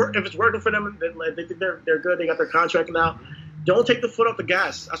mean, if it's working for them, they think they're good. They got their contract now. Don't take the foot off the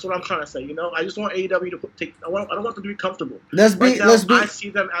gas. That's what I'm trying to say. You know, I just want AEW to take. I don't want them to be comfortable. Let's be. I see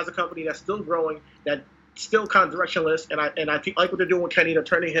them as a company that's still growing, that still kind of directionless, and I think like what they're doing with Kenny. They're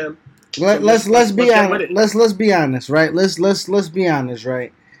turning him. Let's be honest. Let's be honest, right? Let's be honest,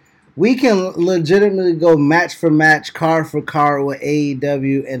 right? We can legitimately go match for match, card for card with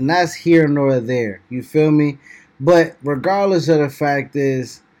AEW, and that's here nor there. You feel me? But regardless of the fact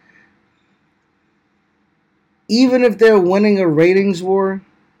is, even if they're winning a ratings war,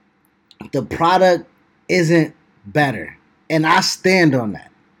 the product isn't better, and I stand on that.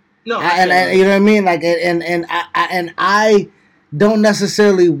 No, and you know what I mean? Like, and I don't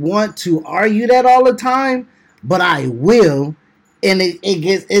necessarily want to argue that all the time, but I will. And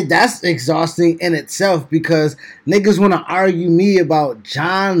that's exhausting in itself because niggas want to argue me about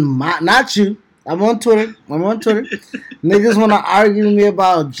not you. I'm on Twitter. Niggas want to argue me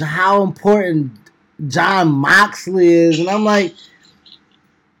about how important John Moxley is, and I'm like,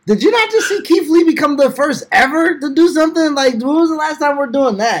 did you not just see Keith Lee become the first ever to do something? Like, when was the last time we're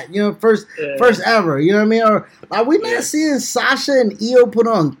doing that? You know, first ever. You know what I mean? Or are we not seeing Sasha and Io put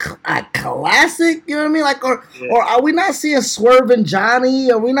on a classic? You know what I mean? Like, or are we not seeing Swerve and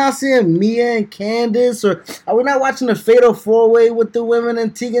Johnny? Are we not seeing Mia and Candice? Or are we not watching the Fatal 4-Way with the women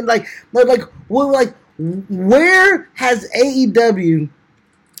and Tegan? Where has AEW?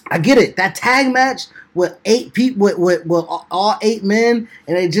 I get it. That tag match with 8 people, with all 8 men,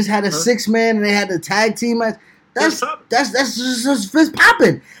 and they just had a 6-man, and they had the tag team match. That's just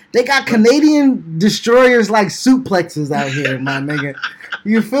popping. They got Canadian destroyers like suplexes out here, my nigga.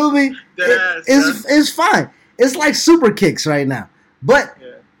 You feel me? It's fine. It's like super kicks right now. But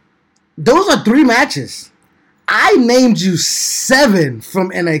those are 3 matches. I named you 7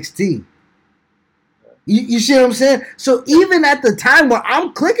 from NXT. You see what I'm saying? So even at the time where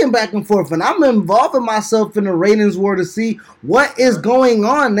I'm clicking back and forth and I'm involving myself in the ratings war to see what is going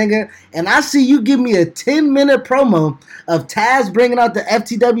on, nigga, and I see you give me a 10-minute promo of Taz bringing out the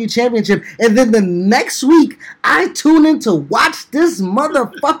FTW Championship, and then the next week I tune in to watch this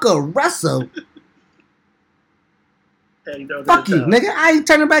motherfucker wrestle. Fuck you, nigga. I ain't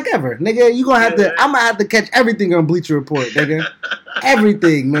turning back ever. Nigga, you gonna have to, I'm gonna have to catch everything on Bleacher Report, nigga.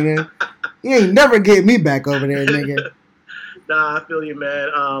 Everything, nigga. You ain't never get me back over there, nigga. Nah, I feel you,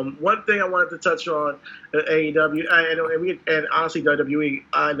 man. One thing I wanted to touch on AEW and honestly WWE,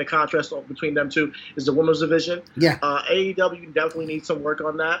 and the contrast between them two is the women's division. Yeah. AEW definitely needs some work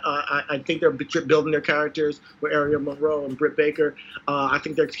on that. I think they're building their characters with Ariel Monroe and Britt Baker. I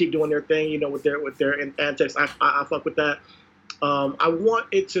think they keep doing their thing, you know, with their antics. I fuck with that. I want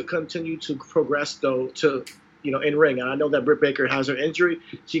it to continue to progress though to, you know, in ring. And I know that Britt Baker has her injury;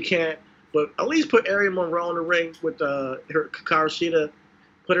 she can't. But at least put Ariel Monroe in the ring with her Hikaru Shida.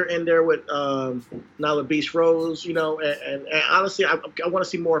 Put her in there with Nyla Beast Rose, you know. And honestly, I want to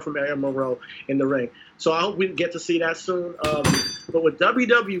see more from Ariel Monroe in the ring. So I hope we get to see that soon. But with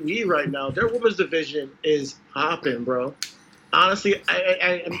WWE right now, their women's division is hopping, bro. Honestly,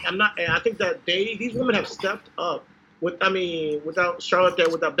 I'm not. I think that these women have stepped up. Without Charlotte there,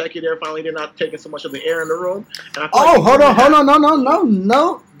 without Becky there, finally they're not taking so much of the air in the room. And hold on,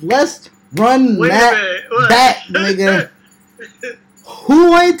 no. Let's run that back, nigga.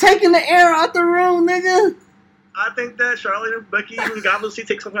 Who ain't taking the air out the room, nigga? I think that Charlotte and Becky even obviously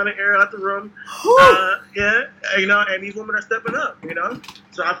take some kind of air out the room. You know, and these women are stepping up, you know.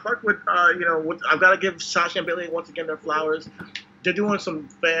 So I fuck with, I've got to give Sasha and Bayley once again their flowers. They're doing some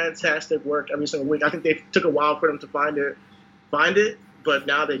fantastic work every single week. I think they took a while for them to find it, but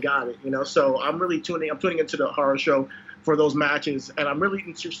now they got it, you know. So I'm tuning into the horror show for those matches, and I'm really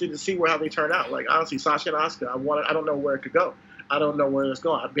interested to see how they turn out. Like, honestly, Sasha and Asuka, I don't know where it could go. I don't know where it's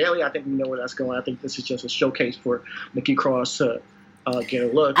going. Barely, I think we know where that's going. I think this is just a showcase for Nikki Cross to get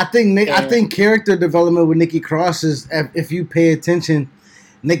a look. I think character development with Nikki Cross is, if you pay attention,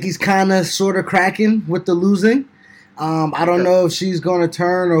 Nikki's kind of sort of cracking with the losing. I don't know if she's going to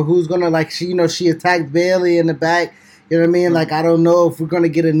turn or who's going to, she attacked Bayley in the back. You know what I mean? Like, I don't know if we're going to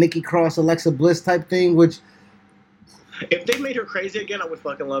get a Nikki Cross, Alexa Bliss type thing, which... If they made her crazy again, I would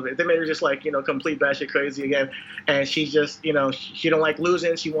fucking love it. If they made her just complete batshit crazy again, and she's just, she don't like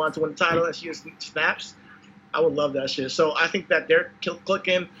losing, she wants to win the title, and she just snaps, I would love that shit. So I think that they're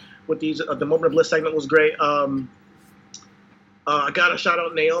clicking with these. The Moment of Bliss segment was great. I got to shout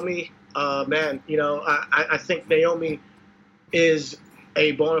out Naomi. Man, you know, I think Naomi is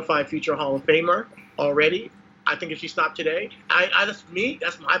a bona fide future Hall of Famer already. I think if she stopped today, that's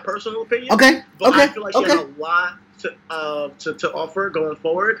my personal opinion. Okay. But I feel like she has a lot to offer going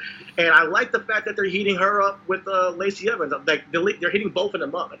forward, and I like the fact that they're heating her up with Lacey Evans. Like they're hitting both of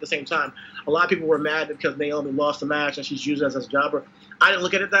them up at the same time. A lot of people were mad because Naomi lost the match and she's used as a jobber. I didn't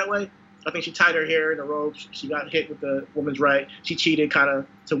look at it that way. I think she tied her hair in the ropes. She got hit with the woman's right. She cheated kind of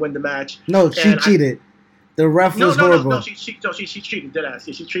to win the match. No, she cheated. The ref was horrible. No, she cheated, dead ass.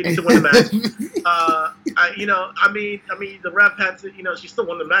 She cheated to win the match. The ref had to, she still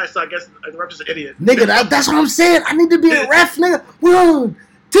won the match, so I guess the ref is an idiot. Nigga, that's what I'm saying. I need to be a ref, nigga. 1,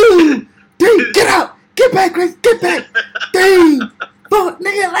 2, 3, get out. Get back, Chris. Get back. 3, 4,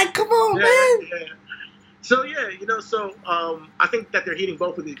 nigga, like, come on, man. Yeah. So, I think that they're heating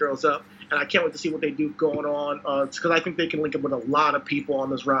both of these girls up, and I can't wait to see what they do going on, because I think they can link up with a lot of people on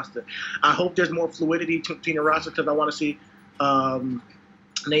this roster. I hope there's more fluidity between the roster, because I want to see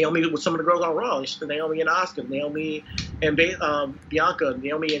Naomi with some of the girls on Raw, Naomi and Asuka, Naomi and Bianca,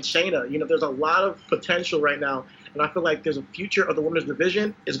 Naomi and Shayna. There's a lot of potential right now, and I feel like there's a future of the women's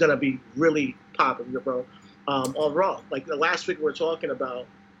division is going to be really popping, bro, on Raw. Like last week we were talking about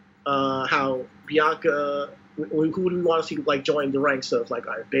how Bianca, who do we want to see like join the ranks of like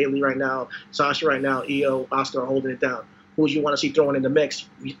Bayley right now, Sasha right now, Io, Asuka are holding it down. Who do you want to see throwing in the mix?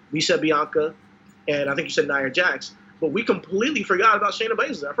 We said Bianca, and I think you said Nia Jax, but we completely forgot about Shayna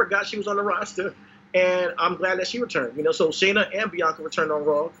Baszler. I forgot she was on the roster, and I'm glad that she returned. So Shayna and Bianca returned on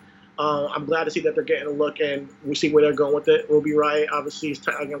Raw. I'm glad to see that they're getting a look, and we'll see where they're going with it. Ruby Riott obviously is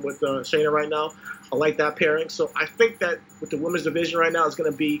tagging with Shayna right now. I like that pairing. So I think that with the women's division right now, it's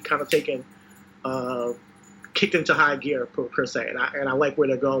going to be kind of taken, kicked into high gear per se, and I like where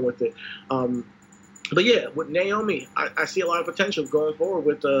they're going with it. But yeah, with Naomi, I see a lot of potential going forward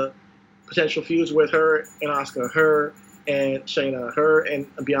with the potential feuds with her and Asuka, her and Shayna, her and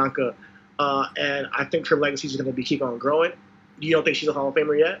Bianca, and I think her legacy is going to keep on growing. You don't think she's a Hall of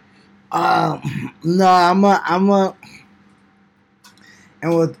Famer yet? No, I'm a.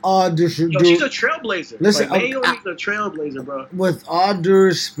 And with all due she's a trailblazer. Listen, Naomi's a trailblazer, bro. With all due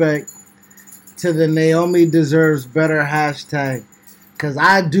respect to the Naomi deserves better hashtag, because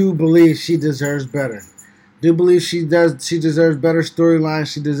I do believe she deserves better. Do believe she does. She deserves better storyline.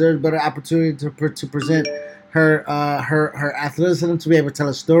 She deserves better opportunity to present her athleticism, to be able to tell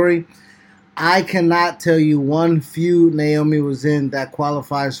a story. I cannot tell you one feud Naomi was in that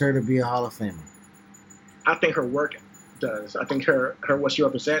qualifies her to be a Hall of Famer. I think her work does. I think her what she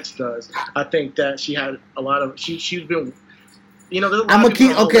represents does. I think that she had a lot of she's been. There's a lot I'm gonna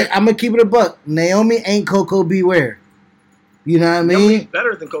keep it a buck. Naomi ain't Coco Beware. You know what I mean? Naomi's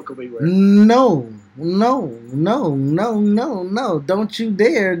better than Coco Beware. No. Don't you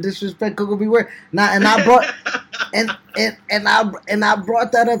dare disrespect Coco Beware. Now, and I brought and I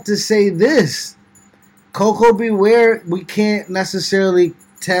brought that up to say this. Coco Beware, we can't necessarily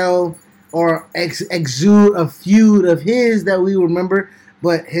tell or exude a feud of his that we remember,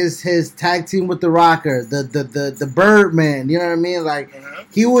 but his tag team with the Rocker, the Birdman, you know what I mean? Like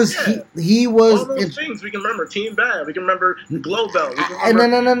he was he was all those things we can remember. Team Bad, we can remember the Glow Belt. No.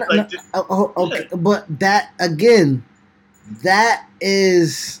 Okay, but that again, that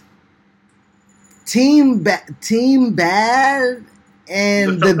is Team Bad.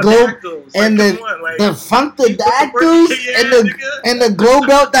 And the Globe and the Funkadactyls and the Glow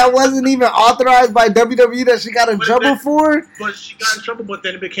Belt that wasn't even authorized by WWE that she got in trouble for. But she got in trouble, but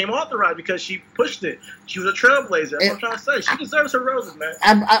then it became authorized because she pushed it. She was a trailblazer. That's what I'm trying to say. She deserves her roses, man.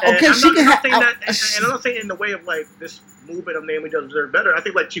 I'm not saying in the way of like this movement of Naomi does deserve better. I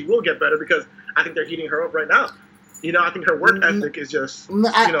think like she will get better because I think they're heating her up right now. I think her work ethic is just.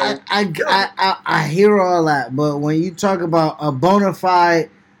 I hear all that, but when you talk about a bona fide,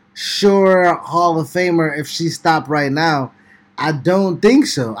 sure Hall of Famer, if she stopped right now, I don't think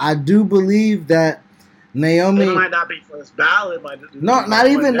so. I do believe that Naomi. It might not be first ballot. No, not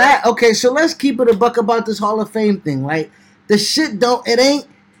even that. Okay, so let's keep it a buck about this Hall of Fame thing. Like the shit don't.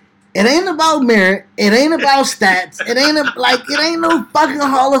 It ain't about merit. It ain't about stats. It ain't no fucking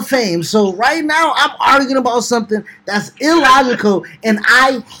Hall of Fame. So right now, I'm arguing about something that's illogical, and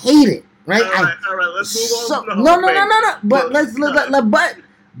I hate it. Right? All right. Let's move on. No.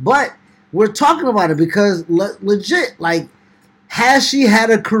 But we're talking about it because legit, like, has she had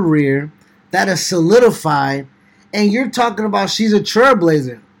a career that is solidified, and you're talking about she's a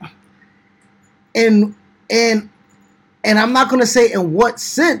trailblazer, and I'm not going to say in what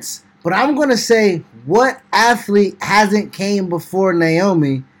sense, But I'm gonna say, what athlete hasn't came before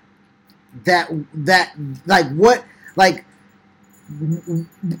Naomi? That like what like.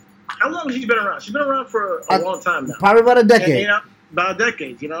 How long has she been around? She's been around for a long time now. Probably about a decade. And, about a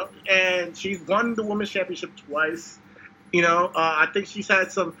decade, And she's won the women's championship twice. I think she's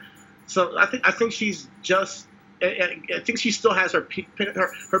had some. So I think she's just. I think she still has her peak.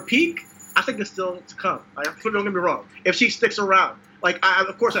 Her peak. I think it's still to come. Don't get me wrong. If she sticks around,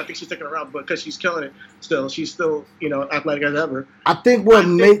 of course, I think she's sticking around, but because she's killing it still, she's still athletic as ever. I think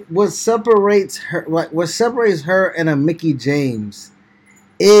what separates her and a Mickie James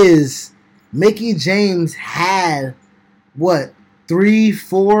is Mickie James had 3,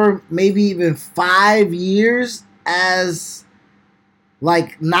 4, maybe even 5 years as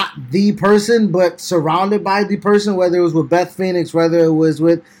not the person, but surrounded by the person, whether it was with Beth Phoenix, whether it was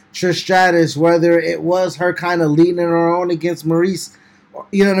with Trish Stratus, whether it was her kind of leading her own against Maurice.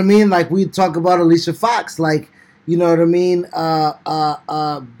 You know what I mean? We talk about Alicia Fox, you know what I mean?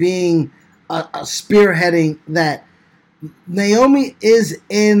 Being spearheading that. Naomi is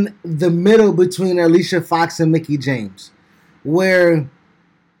in the middle between Alicia Fox and Mickie James, where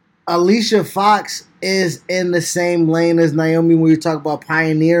Alicia Fox is in the same lane as Naomi when you talk about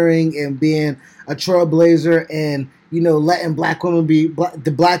pioneering and being a trailblazer and, letting black women be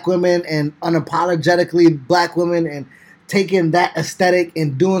the black women and unapologetically black women and taking that aesthetic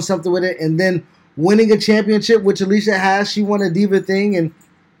and doing something with it and then winning a championship, which Alicia has. She won a Diva thing, and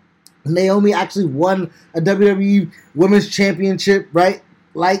Naomi actually won a WWE Women's Championship, right?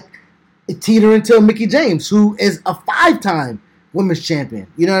 Teetering to Mickie James, who is a 5-time Women's Champion.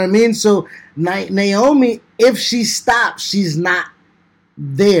 You know what I mean? So Naomi, if she stops, she's not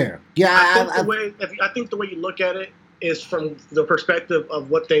there. Yeah, I think the way you look at it is from the perspective of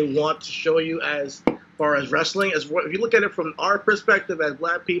what they want to show you as far as wrestling. If you look at it from our perspective as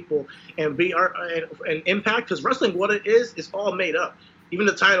black people and Impact, because wrestling, what it is all made up. Even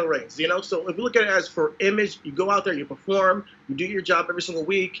the title reigns, So if you look at it as for image, you go out there, you perform, you do your job every single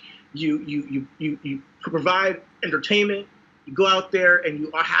week, you provide entertainment, you go out there and you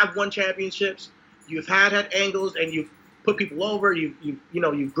have won championships, you've had angles, and you've put people over,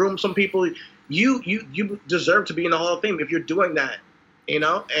 you've groomed some people, you deserve to be in the Hall of Fame if you're doing that, And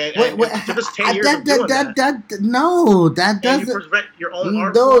it took us 10 years of doing that doesn't. You prevent your own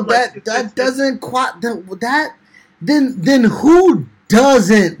art. No, that doesn't quite that. Then who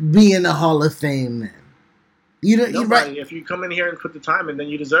doesn't be in the Hall of Fame then? Nobody. Right. If you come in here and put the time in, then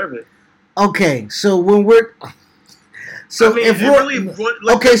you deserve it. Okay, so when we're so if we're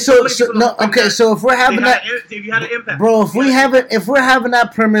having that, if you had an impact, bro, if we're having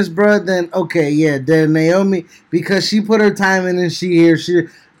that premise, bro, then okay, yeah, then Naomi, because she put her time in and she.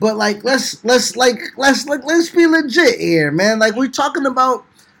 But let's be legit here, man. We're talking about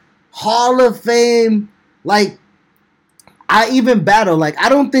Hall of Fame, I even battle. I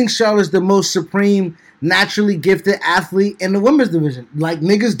don't think Charlotte's the most supreme, naturally gifted athlete in the women's division.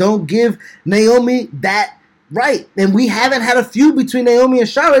 Niggas don't give Naomi that right. And we haven't had a feud between Naomi and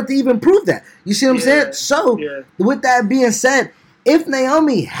Charlotte to even prove that. You see what I'm saying? So, with that being said, if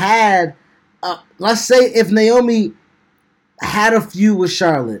Naomi had, let's say if Naomi had a feud with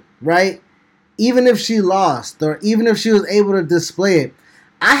Charlotte, right? Even if she lost or even if she was able to display it,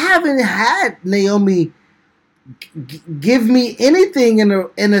 I haven't had Naomi give me anything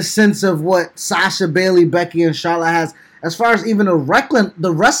in a sense of what Sasha, Bayley, Becky, and Charlotte has as far as even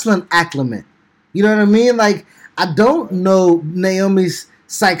the wrestling acclimate. You know what I mean? I don't know Naomi's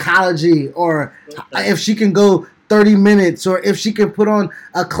psychology or if she can go 30 minutes or if she can put on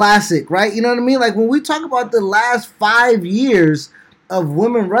a classic, right? You know what I mean? When we talk about the last 5 years of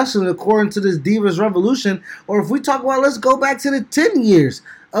women wrestling according to this Divas Revolution, or if we talk about, let's go back to the 10 years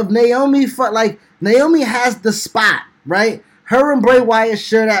of Naomi, Naomi has the spot, right? Her and Bray Wyatt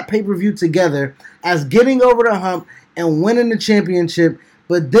share that pay-per-view together as getting over the hump and winning the championship.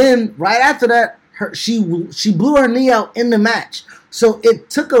 But then, right after that, she blew her knee out in the match. So it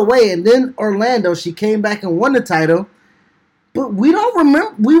took away. And then Orlando, she came back and won the title. But we don't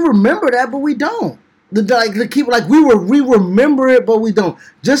remember. We remember that, but we don't. We remember it, but we don't.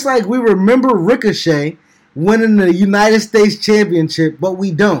 Just like we remember Ricochet winning the United States Championship, but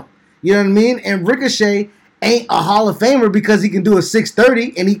we don't. You know what I mean? And Ricochet ain't a Hall of Famer because he can do a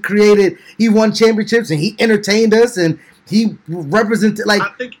 630 and he won championships and he entertained us and he represented I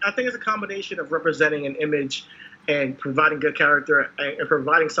think it's a combination of representing an image and providing good character and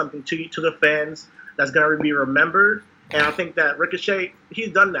providing something to the fans that's gonna be remembered. And I think that Ricochet,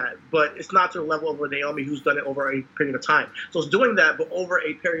 he's done that, but it's not to the level of Naomi, who's done it over a period of time. So it's doing that, but over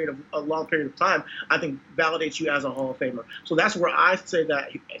a long period of time, I think validates you as a Hall of Famer. So that's where I say that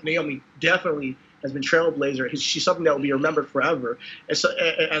Naomi definitely has been trailblazer. She's something that will be remembered forever as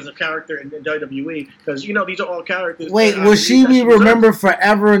a character in WWE, because these are all characters. Wait, will she be remembered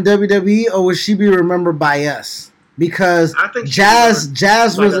forever in WWE, or will she be remembered by us? Because I think Jazz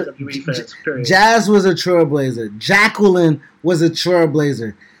was a trailblazer. Jacqueline was a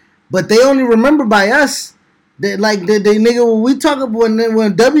trailblazer, but they only remember by us. They nigga, when we talk about when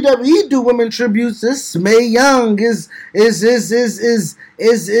WWE do women tributes, this Mae Young is who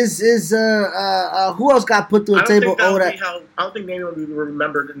else got put to a table? I don't think Naomi will be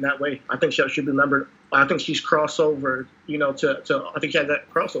remembered in that way. I think she should be remembered. I think she's crossover. I think she has that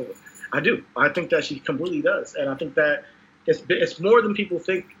crossover. I do. I think that she completely does, and I think that it's more than people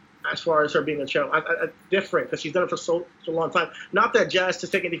think as far as her being a child. Different, because she's done it for so long time. Not that Jazz, to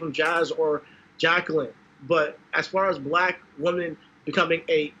take anything from Jazz or Jacqueline, but as far as black women becoming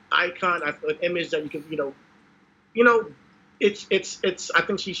a icon, an image that you can, it's. I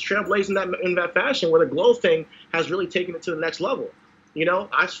think she's trailblazing in that fashion, where the glow thing has really taken it to the next level.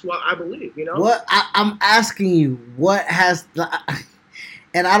 That's what I believe. What I'm asking you, what has the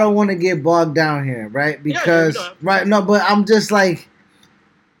and I don't want to get bogged down here, right? Because, no, but I'm just like,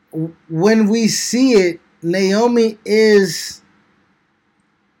 when we see it, Naomi is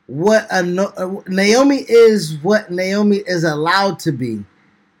what Naomi is allowed to be,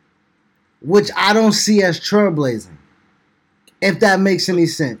 which I don't see as trailblazing, if that makes any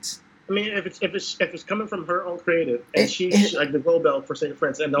sense. I mean, if it's coming from her own creative, and she's like the glow belt for St.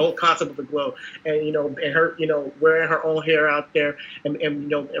 Prince, and the whole concept of the glow, and and her wearing her own hair out there,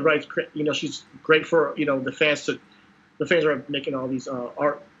 and right, she's great for the fans are making all these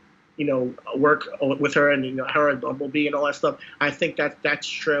art work with her, and her and Bumblebee and all that stuff. I think that's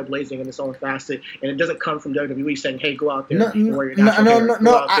trailblazing in its own facet, and it doesn't come from WWE saying, "Hey, go out there and wear your natural hair."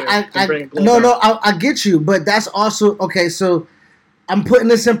 I get you, but that's also okay. So I'm putting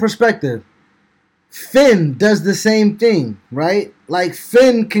this in perspective. Finn does the same thing, right? Like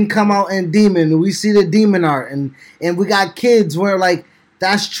Finn can come out in Demon, and we see the Demon art, and we got kids where like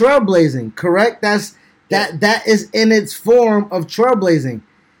that's trailblazing, correct? That is in its form of trailblazing.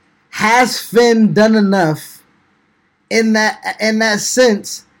 Has Finn done enough in that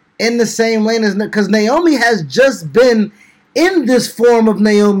sense, in the same lane as, because Naomi has just been in this form of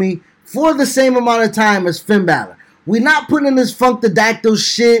Naomi for the same amount of time as Finn Balor. We not putting in this funkadactyl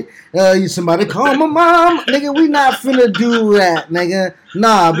shit. Somebody call my mom, nigga. We not finna do that, nigga.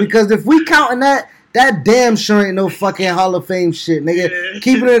 Nah, because if we counting that damn sure ain't no fucking Hall of Fame shit, nigga.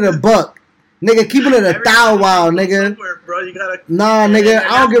 Keeping it a buck. Nigga, keeping it a thou wow, nigga. Nah, nigga,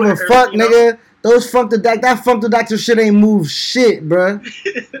 I don't give a fuck, nigga. Those funkadactyl shit ain't move shit, bruh.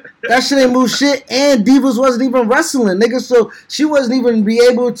 That shit ain't move shit, and Divas wasn't even wrestling, nigga. So she wasn't even be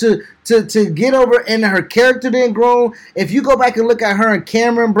able to get over, and her character didn't grow. If you go back and look at her and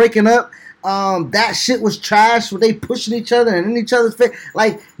Cameron breaking up, that shit was trash. They pushing each other and in each other's face.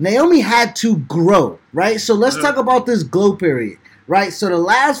 Like Naomi had to grow, right? So let's talk about this glow period. Right, so the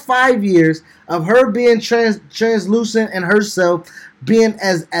last 5 years of her being translucent and herself being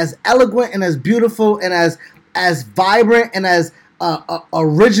as eloquent and as beautiful and as vibrant and as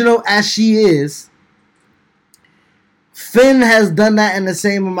original as she is, Finn has done that in the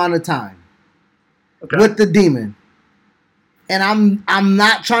same amount of time with the Demon. And I'm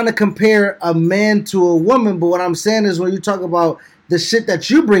not trying to compare a man to a woman, but what I'm saying is when you talk about the shit that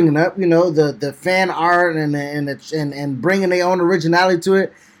you bringing up, the fan art and bringing their own originality to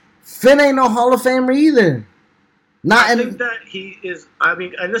it, Finn ain't no Hall of Famer either. I think that he is. I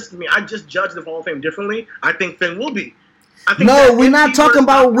mean, and listen to me. I just judge the Hall of Fame differently. I think Finn will be. No, we're not talking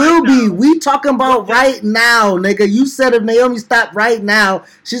about will be. We talking about right now, nigga. You said if Naomi stopped right now,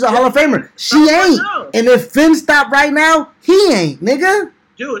 she's a Hall of Famer. She ain't. And if Finn stopped right now, he ain't, nigga.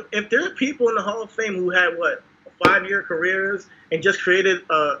 Dude, if there are people in the Hall of Fame who had 5-year careers and just created,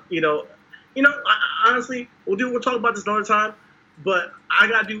 honestly, we'll talk about this another time. But I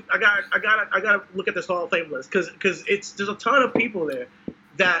gotta look at this Hall of Fame list because there's a ton of people there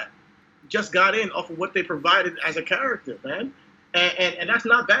that just got in off of what they provided as a character, man, and that's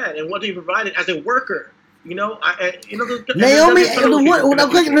not bad. And what they provided as a worker, Naomi. Let's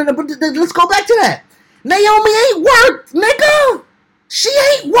go back to that. Naomi ain't worked, nigga. She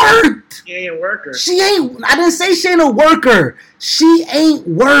ain't worked. She ain't a worker. I didn't say she ain't a worker. She ain't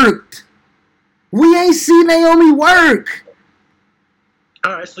worked. We ain't seen Naomi work.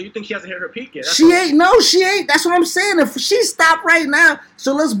 All right, so you think she hasn't hit her peak yet? She ain't. That's what I'm saying. If she stopped right now,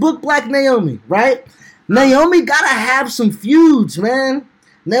 so let's book Black Naomi, right? Naomi gotta have some feuds, man.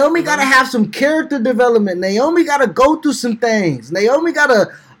 Naomi gotta have some character development. Naomi gotta go through some things. Naomi gotta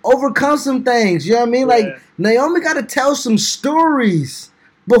overcome some things. You know what I mean? Yeah. Like, Naomi gotta tell some stories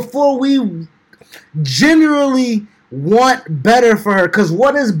before we genuinely want better for her. Because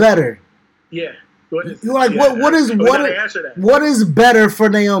what is better? Yeah. What is better for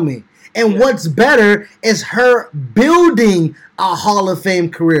Naomi? And what's better is her building a Hall of Fame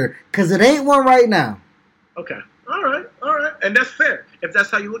career. Because it ain't one right now. Okay. All right. And that's fair, if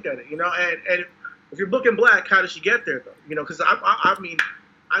that's how you look at it, you know. And if you're booking Black, how does she get there, though? You know, because I mean,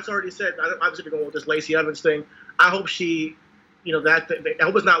 I've already said, I'm just going with this Lacey Evans thing. I hope she, you know, I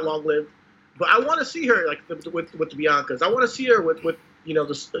hope it's not long-lived. But I want to see her, like, with the Biancas. I want to see her with you know,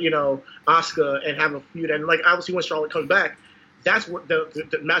 Asuka and have a feud. And, like, obviously when Charlotte comes back, that's what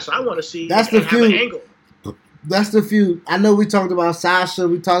the match I want to see. That's the feud. Have an angle. That's the feud. I know we talked about Sasha.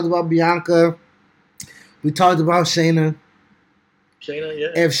 We talked about Bianca. We talked about Shayna. Yeah.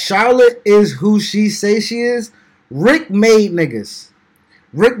 If Charlotte is who she says she is, Rick made niggas.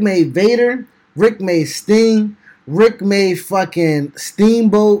 Rick made Vader. Rick made Sting. Rick made fucking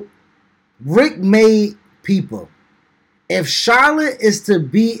Steamboat. Rick made people. If Charlotte is to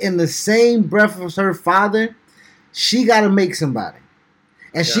be in the same breath as her father, she got to make somebody.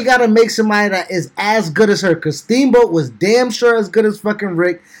 And she got to make somebody that is as good as her. Because Steamboat was damn sure as good as fucking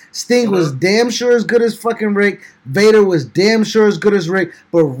Rick. Sting was damn sure as good as fucking Rick. Vader was damn sure as good as Rick.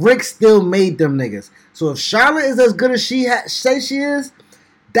 But Rick still made them niggas. So if Charlotte is as good as she say she is,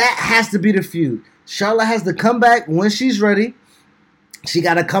 that has to be the feud. Charlotte has to come back when she's ready. She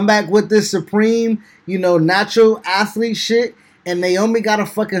got to come back with this supreme, you know, natural athlete shit. And Naomi got to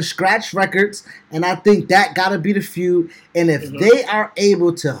fucking scratch records. And I think that got to be the feud. And if they are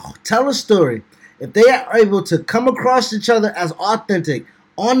able to tell a story, if they are able to come across each other as authentic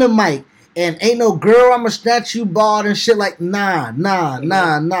on the mic, and ain't no girl, I'ma snatch you bald and shit, like, nah.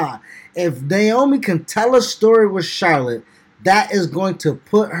 If Naomi can tell a story with Charlotte, that is going to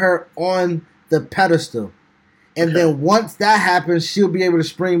put her on the pedestal. And then once that happens, she'll be able to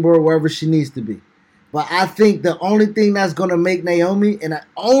springboard wherever she needs to be. But I think the only thing that's going to make Naomi, and the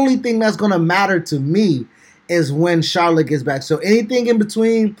only thing that's going to matter to me, is when Charlotte gets back. So anything in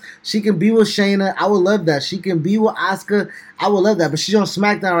between, she can be with Shayna. I would love that. She can be with Asuka. I would love that. But she's on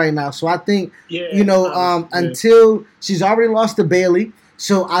SmackDown right now. So I think, until she's already lost to Bayley.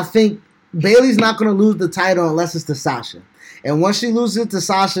 So I think Bayley's not going to lose the title unless it's to Sasha. And once she loses it to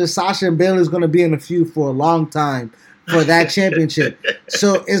Sasha, Sasha and Bayley is going to be in a feud for a long time for that championship.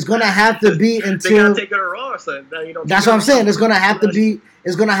 So it's going to have to be until they got to take her to Raw. So that's what I'm saying. It's going to have to be.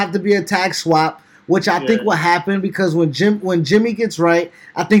 It's going to have to be a tag swap, which I think will happen because when Jimmy gets right,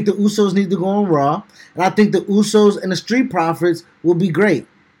 I think the Usos need to go on Raw, and I think the Usos and the Street Profits will be great,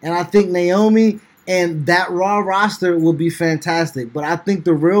 and I think Naomi and that Raw roster will be fantastic. But I think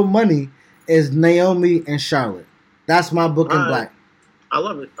the real money is Naomi and Charlotte. That's my book in Black. I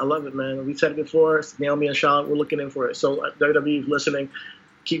love it, man. We said it before. It's Naomi and Charlotte, we're looking in for it. So WWE is listening.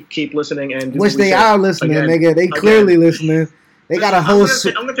 Keep listening, and which they are listening, nigga. They clearly listening. They got a whole.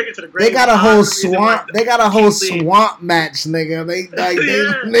 I'm gonna take it to the grave. They got a whole swamp. They got a whole swamp match, nigga.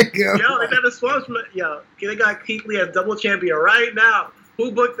 Nigga. Yo, they got a swamp match. Yo, they got Keith Lee as double champion right now.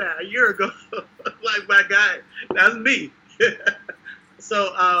 Who booked that a year ago? Like, my guy, that's me.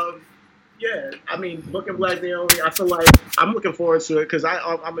 So, yeah, I mean, booking Black Naomi, I feel like I'm looking forward to it because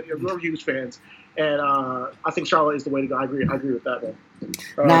we're huge fans, and I think Charlotte is the way to go. I agree with that, man.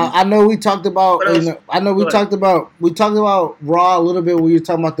 Now I know we talked about. We talked about Raw a little bit when you were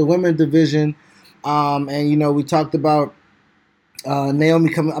talking about the women's division, and we talked about Naomi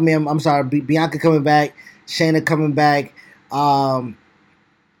coming. I mean, I'm sorry, Bianca coming back, Shayna coming back.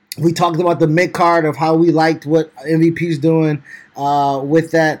 We talked about the mid card of how we liked what MVP's doing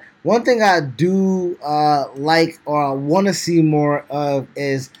with that. One thing I do like or want to see more of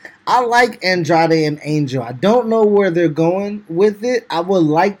is I like Andrade and Angel. I don't know where they're going with it. I would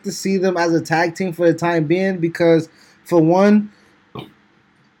like to see them as a tag team for the time being because, for one,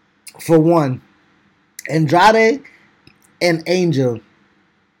 Andrade and Angel,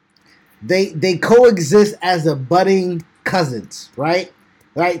 they coexist as a budding cousins, right?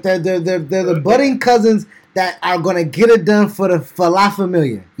 Right? They're the budding cousins that are gonna get it done for La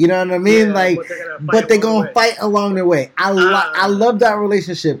Familia. You know what I mean? Yeah, but they're gonna fight along the way. I love that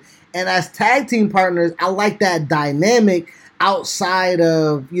relationship. And as tag team partners, I like that dynamic outside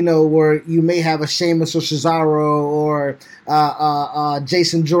of, where you may have a Sheamus or Cesaro or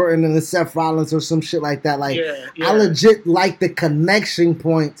Jason Jordan and the Seth Rollins or some shit like that. I legit like the connection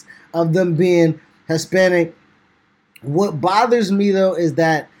points of them being Hispanic. What bothers me though is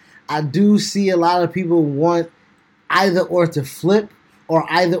that I do see a lot of people want either or to flip or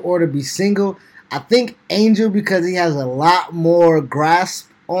either or to be single. I think Angel, because he has a lot more grasp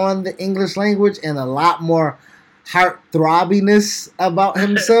on the English language and a lot more heart throbbiness about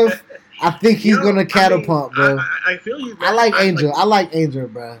himself, I think he's gonna catapult, bro. I feel you. I like Angel. I like Angel,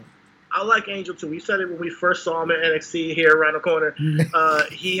 bro. I like Angel too. We said it when we first saw him at NXT here around the corner.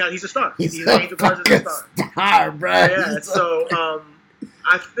 He's a star. He's an Angel Garza's a star, bro. Yeah. So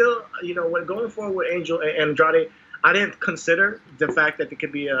I feel when going forward with Angel and Andrade, I didn't consider the fact that there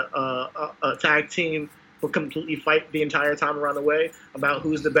could be a tag team will completely fight the entire time around the way about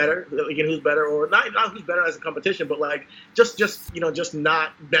who's the better, again, who's better, or not who's better as a competition, but like just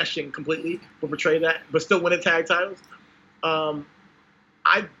not meshing completely will portray that, but still winning tag titles.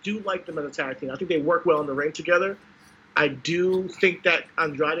 I do like them as a tag team. I think they work well in the ring together. I do think that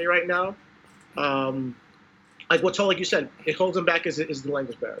Andrade right now, like you said, it holds him back is the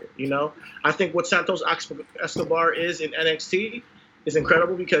language barrier. I think what Santos Escobar is in NXT is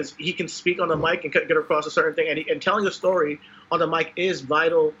incredible because he can speak on the mic and get across a certain thing, and telling a story on the mic is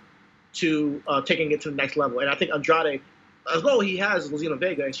vital to taking it to the next level. And I think Andrade, as though he has Zelina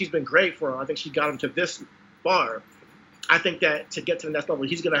Vega, and she's been great for him, I think she got him to this far. I think that to get to the next level,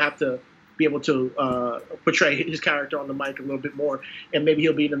 he's going to have to be able to portray his character on the mic a little bit more, and maybe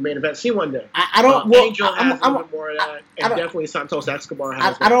he'll be in the main event scene one day. Angel has a little bit more of that, and definitely Santos Escobar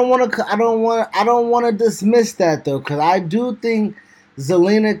has. I don't want to dismiss that though, because I do think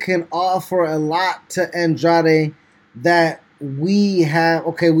Zelina can offer a lot to Andrade that we have.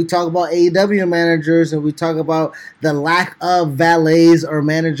 Okay, we talk about AEW managers and we talk about the lack of valets or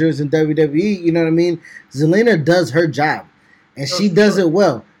managers in WWE. You know what I mean? Zelina does her job, and she does it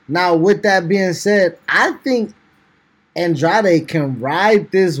well. Now, with that being said, I think Andrade can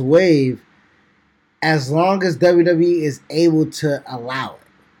ride this wave as long as WWE is able to allow it.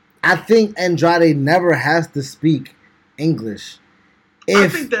 I think Andrade never has to speak English. I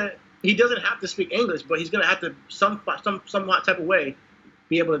think that he doesn't have to speak English, but he's going to have to some type of way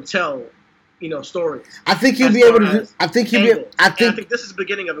be able to tell, stories. I think he'll be able to. I think I think this is the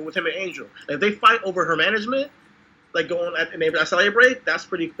beginning of it with him and Angel. If they fight over her management, like going at maybe I celebrate, that's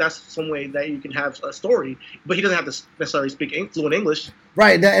some way that you can have a story, but he doesn't have to necessarily speak fluent English.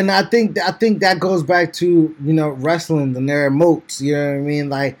 Right, and I think that goes back to wrestling and their emotes. You know what I mean,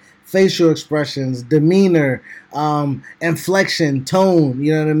 like facial expressions, demeanor, inflection, tone.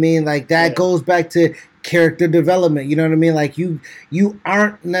 You know what I mean, like that goes back to character development. You know what I mean, like you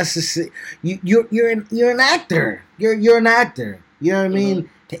aren't necessarily you're an actor. You're an actor. You know what I mean,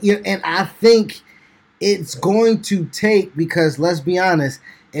 and I think it's going to take, because let's be honest,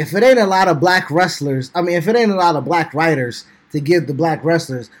 if it ain't a lot of black wrestlers, if it ain't a lot of black writers to give the black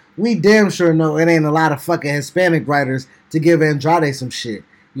wrestlers, we damn sure know it ain't a lot of fucking Hispanic writers to give Andrade some shit.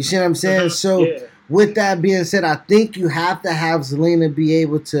 You see what I'm saying? So with that being said, I think you have to have Zelina be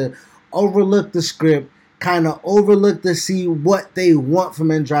able to overlook the script, kind of overlook to see what they want from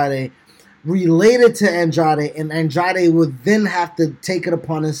Andrade, relate it to Andrade, and Andrade would then have to take it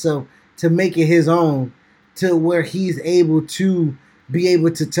upon himself to make it his own, to where he's able to be able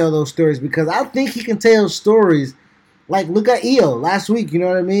to tell those stories. Because I think he can tell stories. Like, look at Io last week, you know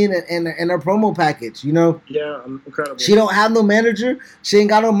what I mean? And her promo package, Yeah, incredible. She don't have no manager. She ain't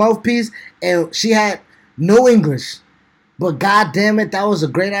got no mouthpiece. And she had no English. But god damn it, that was a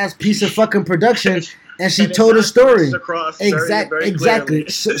great-ass piece of fucking production. And she told a story. Exactly.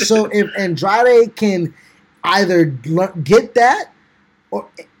 So if Andrade can either get that or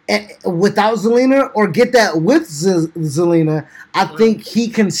without Zelina, or get that with Zelina, I think he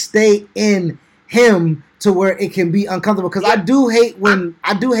can stay in him to where it can be uncomfortable. Because I do hate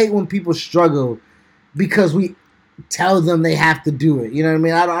when people struggle because we tell them they have to do it. You know what I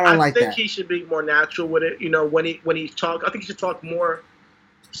mean? I don't like that. I think he should be more natural with it. When he talk, I think he should talk more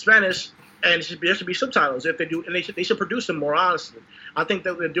Spanish, and there should be subtitles if they do, and they should produce them more honestly. I think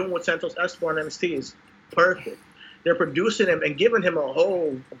that they're doing with Santos Escobar and NXT is perfect. They're producing him and giving him a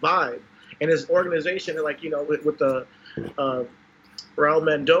whole vibe, and his organization, like with the Raul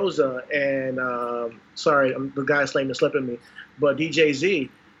Mendoza and the guy's name is slipping me, but DJZ.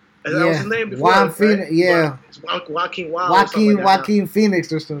 That was his name before. Juan Phoenix, yeah. Joaquin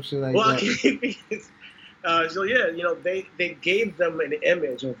Phoenix or some shit like Joaquin Phoenix. So they gave them an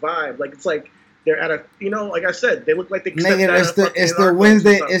image, a vibe. Like it's like they're at a, like I said, they look like they. It's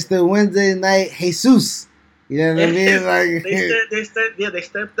the Wednesday night Jesus. You know what I mean? Like they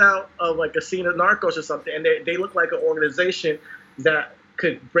stepped out of like a scene of Narcos or something, and they look like an organization that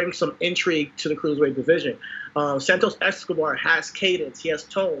could bring some intrigue to the cruiserweight division. Santos Escobar has cadence, he has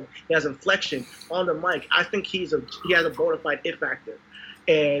tone, he has inflection on the mic. I think he has a bona fide it factor.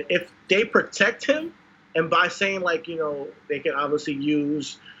 And if they protect him, and by saying like, they can obviously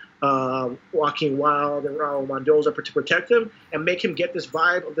use Joaquin Wild and Raul Mendoza to protect him and make him get this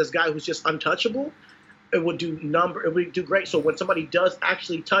vibe of this guy who's just untouchable, it would do great. So when somebody does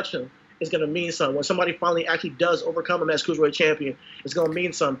actually touch him, it's going to mean something. When somebody finally actually does overcome him as cruiserweight champion, it's going to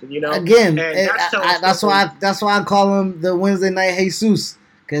mean something, Again, that's why I call him the Wednesday Night Jesus,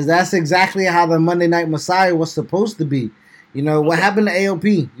 because that's exactly how the Monday Night Messiah was supposed to be. What happened to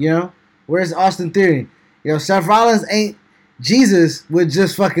AOP? Where's Austin Theory? Seth Rollins ain't Jesus with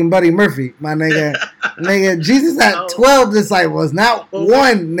just fucking Buddy Murphy, my nigga. Nigga, Jesus had 12 disciples, not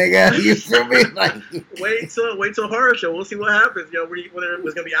one, nigga. You feel me? Like, wait till horror show. We'll see what happens. Whether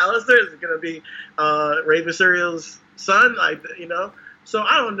it's gonna be Alistair, is it gonna be Rey Mysterio's son? So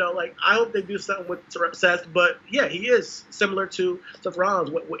I don't know. Like, I hope they do something with Seth, but yeah, he is similar to Seth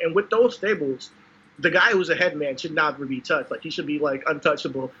Rollins, and with those stables, the guy who's a head man should not be touched. Like, he should be like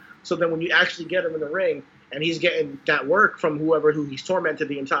untouchable. So then when you actually get him in the ring and he's getting that work from who he's tormented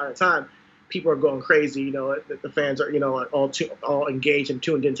the entire time, people are going crazy. The fans are all engaged and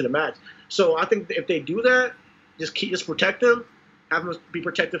tuned into the match. So I think if they do that, just protect him, have him be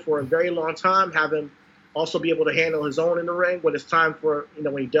protected for a very long time, have him also be able to handle his own in the ring when it's time for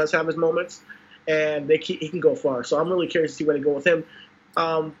when he does have his moments, and he can go far. So I'm really curious to see where they go with him.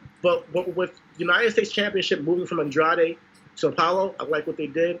 But with United States Championship moving from Andrade to Apollo, I like what they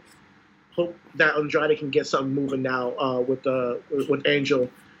did. Hope that Andrade can get something moving now with Angel,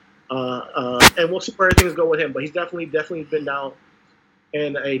 and we'll see where things go with him. But he's definitely been now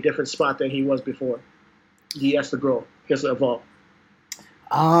in a different spot than he was before. He has to grow. He has to evolve.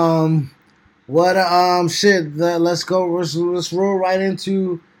 Let's go. Let's roll right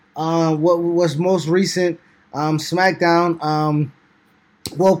into what was most recent SmackDown.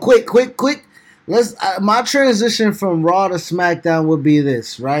 Quick. My transition from Raw to SmackDown would be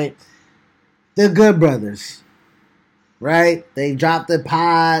this, right? The Good Brothers, right? They dropped the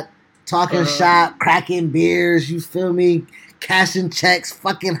pod, talking shop, cracking beers, you feel me? Cashing checks,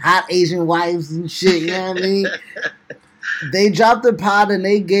 fucking hot Asian wives and shit, you know what I mean? They dropped the pod and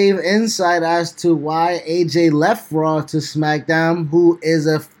they gave insight as to why AJ left Raw to SmackDown, who is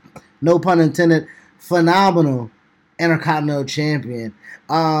a, no pun intended, phenomenal Intercontinental Champion.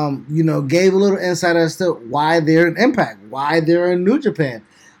 Gave a little insight as to why they're in Impact, why they're in New Japan.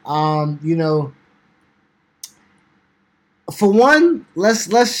 For one,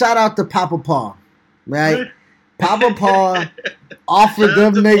 let's shout out to Papa Paul, right? Papa Paul offered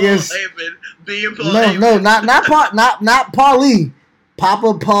them niggas. Not Paulie.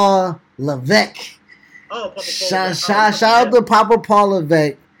 Papa Paul Levesque. Papa Paul. Shout out to Papa Paul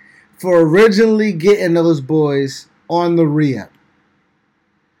Levesque for originally getting those boys on the re-up.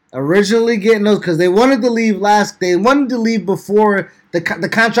 Originally getting those because they wanted to leave before the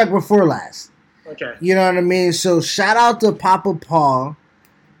contract before last. Okay. You know what I mean? So shout out to Papa Paul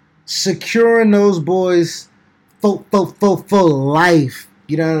securing those boys for life.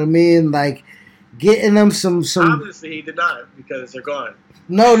 You know what I mean? Like getting them some. Obviously, he did not because they're gone.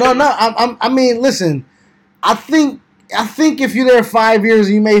 No. I mean, listen. I think if you're there 5 years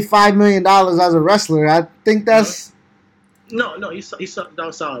and you made $5 million as a wrestler, I think that's. No, he's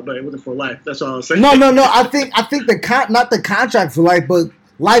down solid, but it wasn't for life. That's all I'm saying. No. I think not the contract for life, but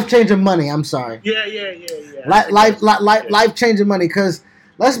life changing money. I'm sorry. Yeah. Life changing money. Because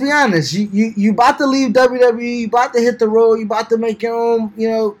let's be honest, you about to leave WWE, you about to hit the road, you about to make your own,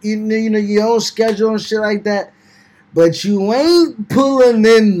 your own schedule and shit like that. But you ain't pulling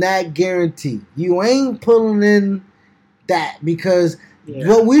in that guarantee. You ain't pulling in that because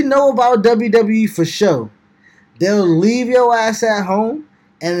what we know about WWE for sure. They'll leave your ass at home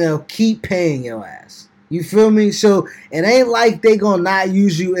and they'll keep paying your ass. You feel me? So it ain't like they gonna not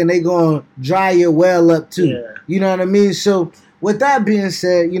use you and they gonna dry your well up too. Yeah. You know what I mean? So with that being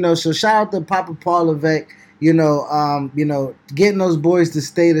said, so shout out to Papa Paul Levesque, getting those boys to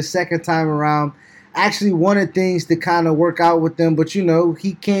stay the second time around. Actually wanted things to kind of work out with them, but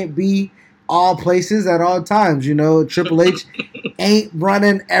he can't be all places at all times. Triple H ain't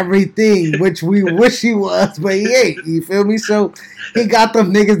running everything, which we wish he was, but he ain't. You feel me? So he got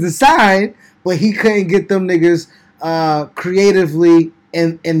them niggas to sign, but he couldn't get them niggas creatively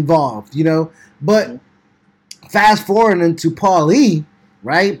involved, But fast forward into Paul E,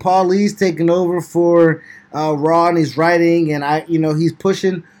 right? Paul E's taking over for Raw and he's writing, and he's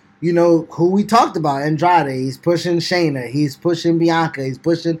pushing. Who we talked about, Andrade. He's pushing Shayna. He's pushing Bianca. He's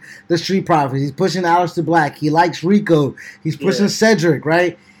pushing the Street Profits. He's pushing Aleister Black. He likes Rico. He's pushing Cedric,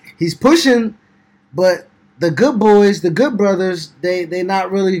 right? He's pushing, but the good boys, the good brothers, they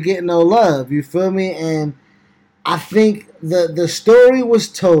not really getting no love. You feel me? And I think the story was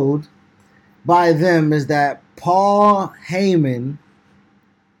told by them is that Paul Heyman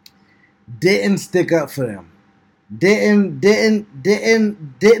didn't stick up for them. Didn't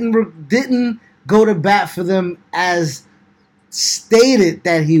go to bat for them as stated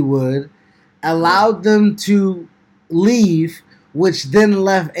that he would. Allowed them to leave, which then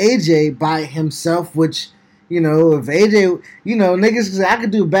left AJ by himself. Which, if AJ, niggas say I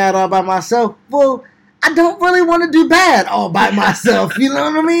could do bad all by myself. Well, I don't really want to do bad all by myself. You know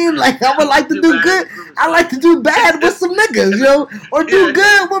what I mean? Like, I would like to do good. I like to do bad with some niggas, or do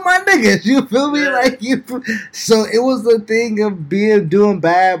good with my niggas. You feel me? So it was a thing of doing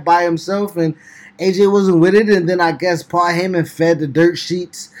bad by himself, and AJ wasn't with it. And then I guess Paul Heyman fed the dirt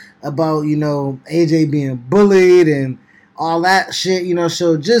sheets about, AJ being bullied and all that shit,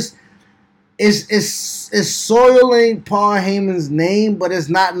 So just it's soiling Paul Heyman's name, but it's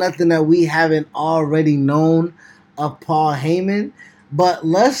not nothing that we haven't already known of Paul Heyman. But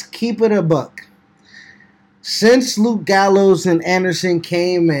let's keep it a buck. Since Luke Gallows and Anderson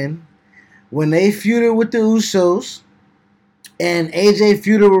came in, when they feuded with the Usos and AJ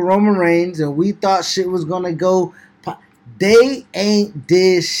feuded with Roman Reigns, and we thought shit was gonna go, they ain't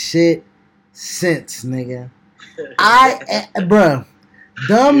did shit since, nigga. Bruh.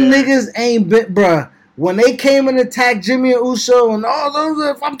 Niggas ain't been, bruh. When they came and attacked Jimmy and Uso and all those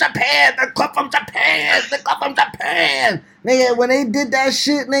are from Japan, the club from Japan, nigga. When they did that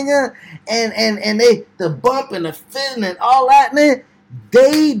shit, nigga, and they the bump and the fin and all that, nigga,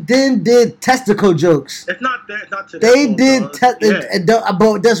 they then did testicle jokes. It's not there. It's not today. They did,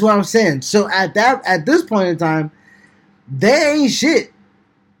 but that's what I'm saying. So at this point in time, they ain't shit.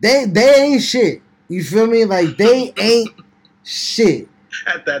 They ain't shit. You feel me? Like, they ain't shit.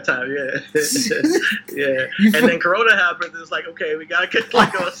 At that time, yeah. Yeah. And then Corona happened. It's like, okay, we got to get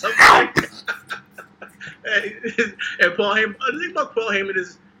on something. And Paul Heyman, the thing about Paul Heyman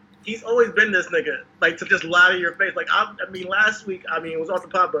is he's always been this nigga, like, to just lie to your face. Like, I mean, last week, it was off the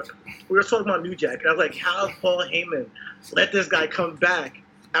pod, but we were talking about New Jack. And I was like, how Paul Heyman let this guy come back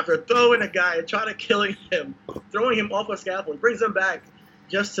after throwing a guy and trying to kill him, throwing him off a scaffold, brings him back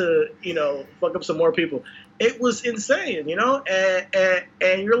just to, fuck up some more people. It was insane, and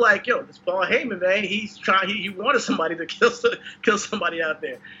you're like, yo, this Paul Heyman, man, he wanted somebody to kill somebody out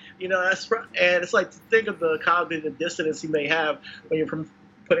there, and it's like, to think of the cognitive dissonance he may have when you're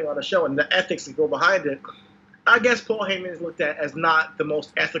putting on a show and the ethics that go behind it. I guess Paul Heyman is looked at as not the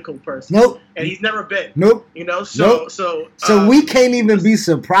most ethical person. Nope. And he's never been. Nope. So we can't even be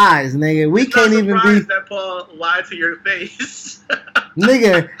surprised, nigga. We can't even be that Paul lied to your face.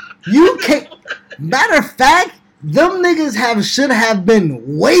 Nigga, you can't. Matter of fact, them niggas should have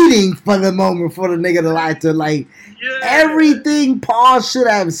been waiting for the moment for the nigga to lie to. Like, everything Paul should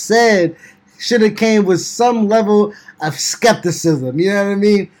have said should have came with some level of skepticism. You know what I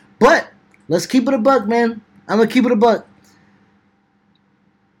mean? But let's keep it a buck, man. I'm gonna keep it a buck.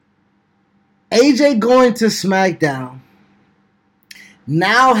 AJ going to SmackDown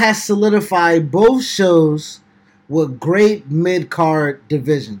now has solidified both shows with great mid-card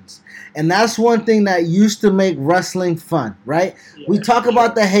divisions. And that's one thing that used to make wrestling fun, right? Yeah, we talk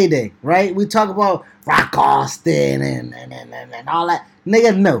about the heyday, right? We talk about Rock Austin and all that.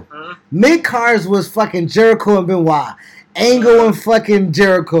 Nigga, no. Mid-cards was fucking Jericho and Benoit. Angle and fucking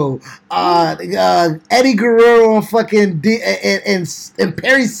Jericho. Eddie Guerrero and fucking and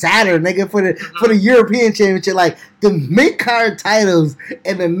Perry Saturn, nigga, for the European Championship. Like, the mid-card titles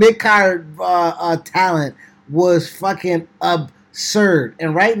and the mid-card talent was fucking absurd.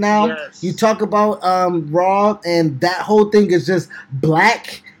 And right now, you talk about Raw, and that whole thing is just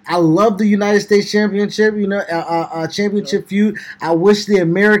black. I love the United States Championship, championship feud. I wish the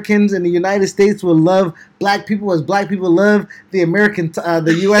Americans in the United States would love black people as black people love the American,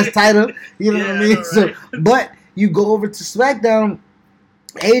 the U.S. title. You know what I mean? Right. So, but you go over to SmackDown,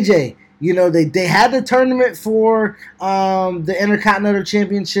 AJ. They had the tournament for the Intercontinental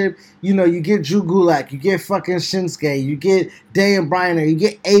Championship. You get Drew Gulak, you get fucking Shinsuke, you get Daniel Bryan, you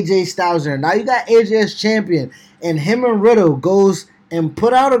get AJ Styles there. Now you got AJ as champion, and him and Riddle goes and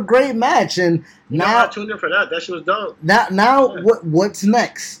put out a great match. And now I tuned in for that. That shit was dope. Now what's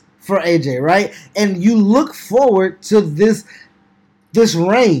next for AJ, right? And you look forward to this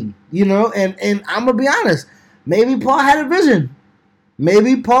reign, and I'm gonna be honest, maybe Paul had a vision.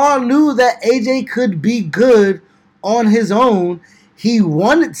 Maybe Paul knew that AJ could be good on his own. He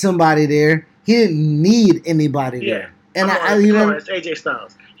wanted somebody there. He didn't need anybody there. And it's AJ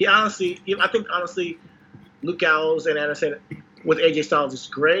Styles. I think honestly, Luke Gallows and Anderson with AJ Styles is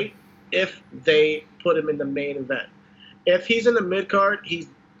great if they put him in the main event. If he's in the mid card,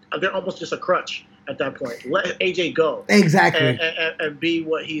 they're almost just a crutch. at that point. Let AJ go. Exactly. And be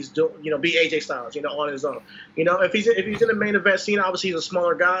what he's doing. Be AJ Styles. On his own. If he's in the main event scene, obviously he's a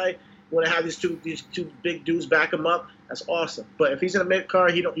smaller guy. You want to have these two big dudes back him up. That's awesome. But if he's in a mid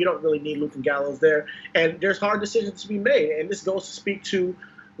card, you don't really need Luke and Gallows there. And there's hard decisions to be made. And this goes to speak to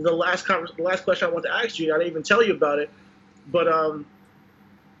the last question I want to ask you. I didn't even tell you about it. But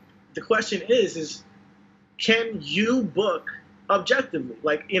the question is can you book objectively?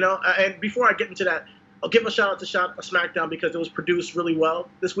 And before I get into that, I'll give a shout out to SmackDown because it was produced really well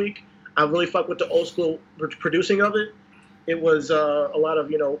this week. I really fuck with the old school producing of it. It was a lot of,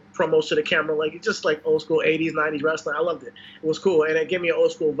 promos to the camera, it's just like old school 80s, 90s wrestling. I loved it. It was cool. And it gave me an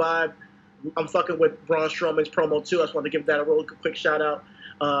old school vibe. I'm fucking with Braun Strowman's promo too. I just wanted to give that a real quick shout out.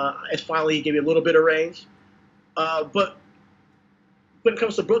 Finally, he gave me a little bit of range. But when it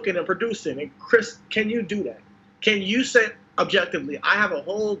comes to booking and producing, and Chris, can you do that? Can you say objectively, I have a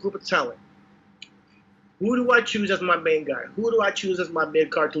whole group of talent. Who do I choose as my main guy? Who do I choose as my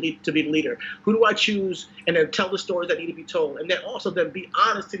mid card to be the leader? Who do I choose? And then tell the stories that need to be told. And then also be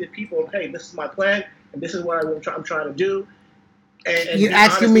honest to the people. Hey, this is my plan, and this is what I'm trying to do. And you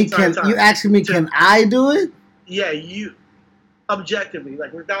asking me? Can I do it? Yeah, you objectively,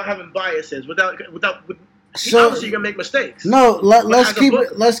 without having biases, without. So obviously, you're gonna make mistakes. No, let's keep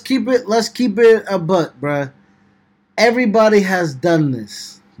it a buck, bruh. Everybody has done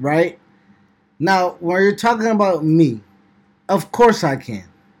this, right? Now, when you're talking about me, of course I can.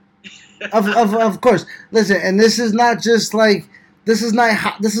 Of course. Listen, and this is not just this is not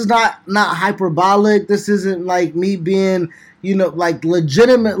hyperbolic. This isn't like me being,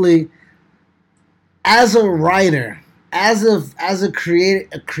 legitimately as a writer, as a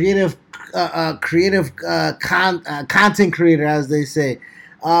creative content creator, as they say.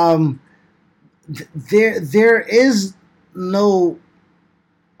 There is no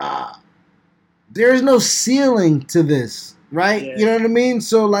there's no ceiling to this, right? Yeah. You know what I mean?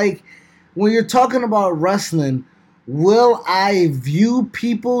 So, when you're talking about wrestling, will I view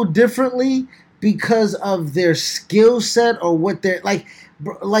people differently because of their skill set or what they're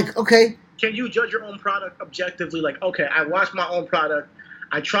okay. Can you judge your own product objectively? Okay, I watched my own product.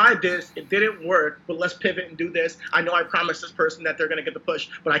 I tried this. It didn't work, but let's pivot and do this. I know I promised this person that they're going to get the push,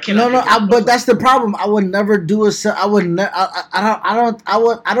 but I can't. No, but that's the problem. I would never do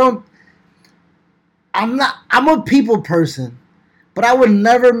I'm a people person, but I would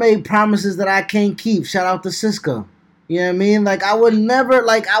never make promises that I can't keep. Shout out to Cisco. You know what I mean? I would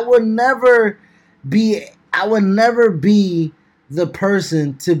never be the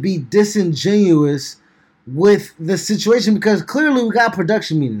person to be disingenuous with the situation because clearly we got a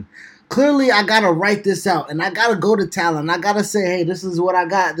production meeting. Clearly I got to write this out and I got to go to talent. I got to say, hey, this is what I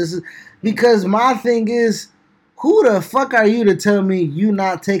got. This is because my thing is, who the fuck are you to tell me you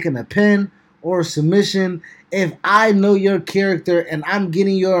not taking a pin or submission if I know your character and I'm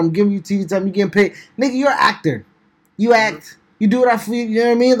giving you TV time, you getting paid. Nigga, you're an actor. You act. You do what I feel, you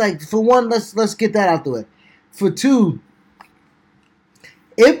know what I mean? For one, let's get that out the way. For two,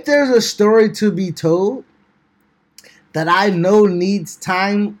 if there's a story to be told that I know needs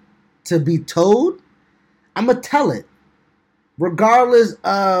time to be told, I'm going to tell it. Regardless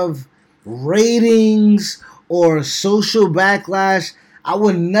of ratings or social backlash, I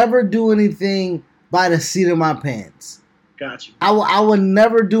would never do anything by the seat of my pants. Gotcha. I would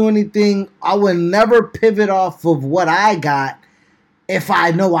never do anything. I would never pivot off of what I got if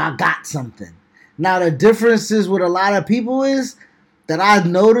I know I got something. Now, the difference is with a lot of people is that I've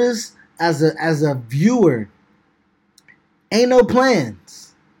noticed as a viewer, ain't no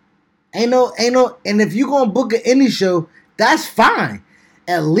plans. Ain't no, and if you gonna book an indie show, that's fine.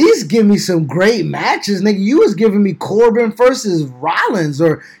 At least give me some great matches, nigga. You was giving me Corbin versus Rollins,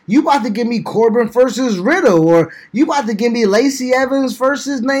 or you about to give me Corbin versus Riddle, or you about to give me Lacey Evans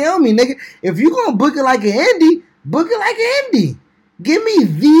versus Naomi, nigga. If you gonna book it like an indie, book it like an indie. Give me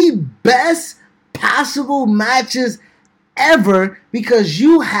the best possible matches ever because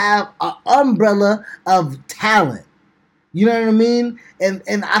you have an umbrella of talent. You know what I mean? And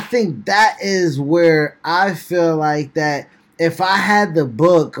I think that is where I feel like that if I had the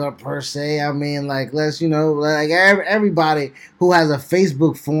book or per se, I mean, let's, everybody who has a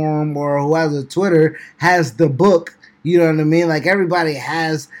Facebook forum or who has a Twitter has the book, you know what I mean? Everybody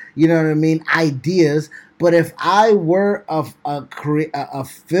has, you know what I mean, ideas. But if I were a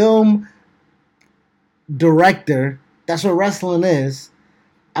film director, that's what wrestling is,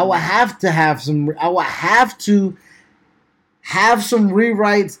 I would have to have some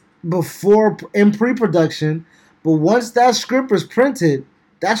rewrites before in pre-production. But once that script is printed,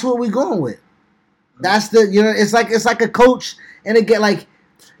 that's what we're going with. That's it's like a coach, and again,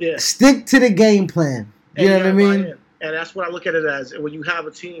 Yeah. Stick to the game plan. You know what I mean? And that's what I look at it as. When you have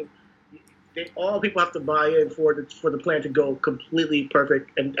a team, all people have to buy in for the plan to go completely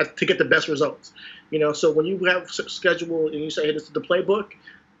perfect and to get the best results. So when you have a schedule and you say, hey, this is the playbook,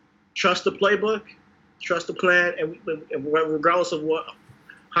 trust the playbook, trust the plan, and regardless of what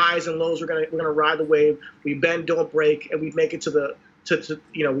highs and lows, we're gonna ride the wave. We bend, don't break, and we make it to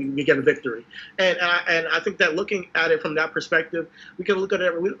we get a victory. And I think that looking at it from that perspective, we can look at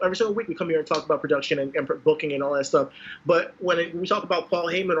it every single week. We come here and talk about production and booking and all that stuff. But when we talk about Paul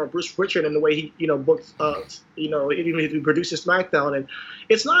Heyman or Bruce Pritchard and the way he books, even if he produces SmackDown, and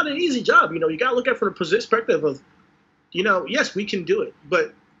it's not an easy job. You got to look at it from the perspective of, yes, we can do it,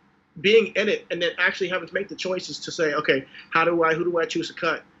 but being in it and then actually having to make the choices to say, okay, who do I choose to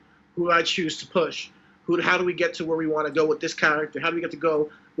cut? Who do I choose to push? How do we get to where we want to go with this character? How do we get to go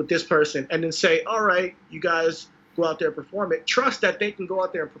with this person? And then say, all right, you guys go out there and perform it. Trust that they can go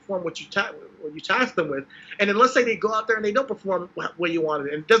out there and perform what you task them with. And then let's say they go out there and they don't perform the way you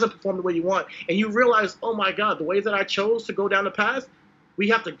wanted, and it doesn't perform the way you want. And you realize, oh my God, the way that I chose to go down the path, we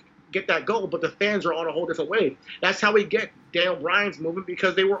have to get that goal, but the fans are on a whole different wave. That's how we get Daniel Bryan's movement,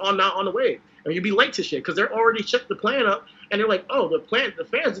 because they were not on the wave. And you'd be late to shit because they're already checked the plan up, and they're like, oh, the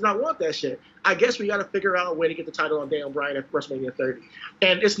fans do not want that shit. I guess we got to figure out a way to get the title on Daniel Bryan at WrestleMania 30.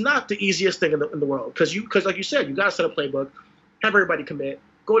 And it's not the easiest thing in the world, because like you said, you got to set a playbook, have everybody commit,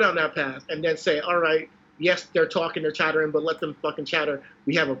 go down that path, and then say, all right, yes, they're talking, they're chattering, but let them fucking chatter.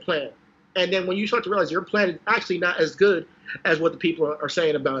 We have a plan. And then when you start to realize your plan is actually not as good as what the people are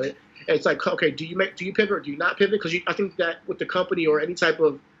saying about it, and it's like, okay, do you pivot or do you not pivot? Because I think that with the company or any type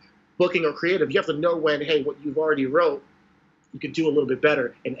of booking or creative, you have to know when, hey, what you've already wrote, you can do a little bit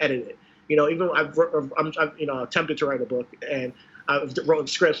better and edit it. Even I've attempted to write a book and I've written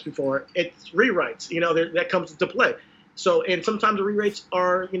scripts before. It's rewrites, that comes into play. So, and sometimes the rewrites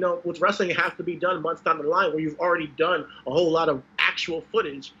are, with wrestling, it has to be done months down the line where you've already done a whole lot of actual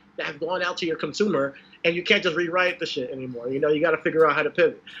footage that have gone out to your consumer, and you can't just rewrite the shit anymore. You got to figure out how to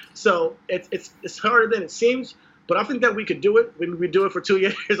pivot. So it's harder than it seems, but I think that we could do it. We do it for 2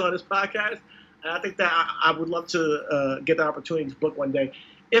 years on this podcast, and I think that I would love to get the opportunity to book one day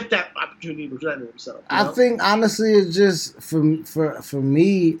if that opportunity presented itself. I think honestly, it's just for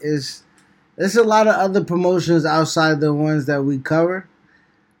me is there's a lot of other promotions outside the ones that we cover.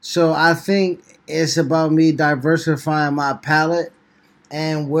 So I think it's about me diversifying my palette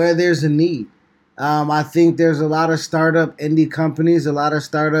and where there's a need. I think there's a lot of startup indie companies, a lot of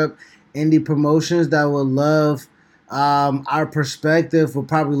startup indie promotions that will love our perspective, will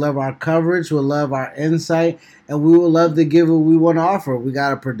probably love our coverage, will love our insight, and we will love to give what we want to offer. We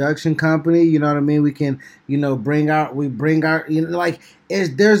got a production company, you know what I mean? We can, bring our,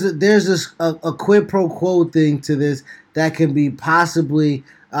 there's a quid pro quo thing to this that can be possibly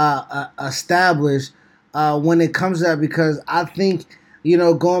established when it comes to that, because I think,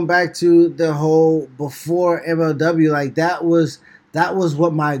 going back to the whole before MLW, like that was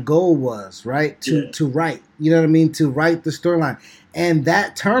what my goal was, right? To write, you know what I mean? To write the storyline. And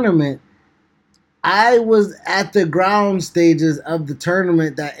that tournament, I was at the ground stages of the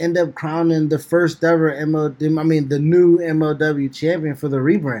tournament that ended up crowning the first ever the new MLW champion for the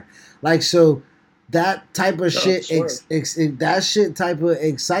rebrand. Like, so that type of shit, that shit type of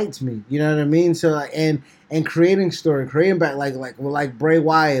excites me. You know what I mean? So like, and creating back like Bray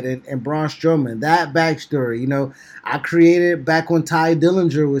Wyatt and Braun Strowman, that backstory. I created back when Ty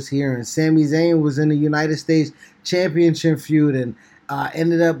Dillinger was here and Sami Zayn was in the United States Championship feud, and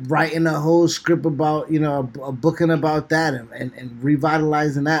ended up writing a whole script about a booking about that and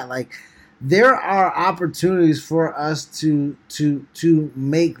revitalizing that. Like, there are opportunities for us to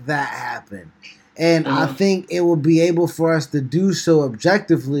make that happen. And I think it will be able for us to do so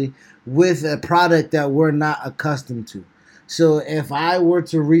objectively with a product that we're not accustomed to. So if I were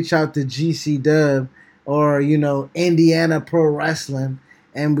to reach out to GC Dub or, Indiana Pro Wrestling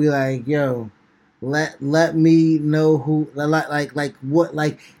and be like, yo, let me know who,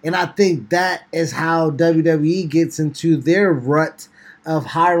 and I think that is how WWE gets into their rut of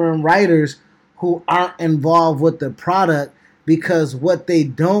hiring writers who aren't involved with the product, because what they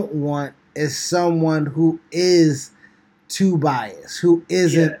don't want is someone who is too biased, who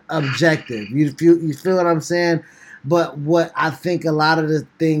isn't objective. You feel what I'm saying? But what I think a lot of the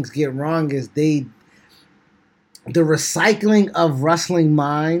things get wrong is the recycling of wrestling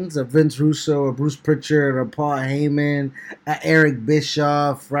minds, of Vince Russo or Bruce Pritchard or Paul Heyman, Eric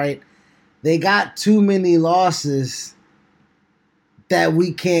Bischoff, right? They got too many losses that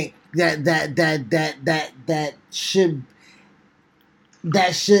we can't, that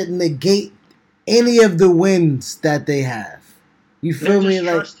should negate any of the wins that they have. You feel me?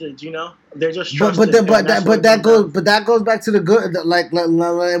 Like trusted, you know. They're just trusted. But that goes back to the good. Like,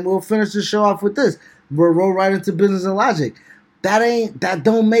 and we'll finish the show off with this. We'll roll right into business and logic. That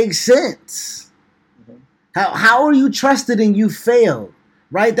don't make sense. Mm-hmm. How are you trusted and you failed?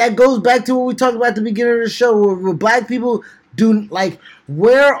 Right? That goes back to what we talked about at the beginning of the show, where black people do, like,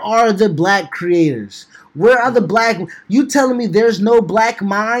 where are the black creators? Where are the black? You telling me there's no black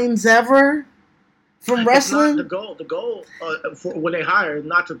minds ever from wrestling? The goal for when they hire is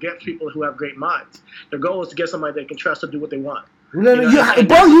not to get people who have great minds. The goal is to get somebody they can trust to do what they want. You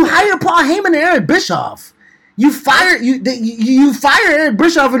hire Paul Heyman and Eric Bischoff. You fire Eric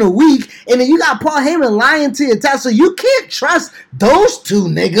Bischoff in a week, and then you got Paul Heyman lying to your task. So you can't trust those two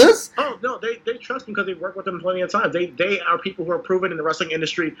niggas. Oh no, they trust them because they work with them plenty of times. They are people who are proven in the wrestling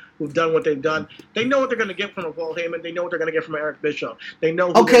industry, who've done what they've done. They know what they're going to get from a Paul Heyman. They know what they're going to get from Eric Bischoff. They know.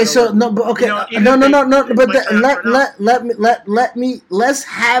 Let's have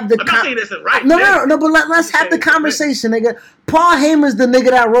the. I'm not saying this is right. Let's have the conversation, nigga. Paul Heyman's the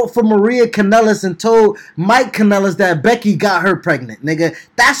nigga that wrote for Maria Kanellis and told Mike Kanellis that Becky got her pregnant, nigga.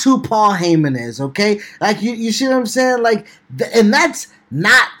 That's who Paul Heyman is, okay? Like, you see what I'm saying? Like, and that's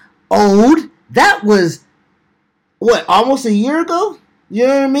not old. That was, what, almost a year ago? You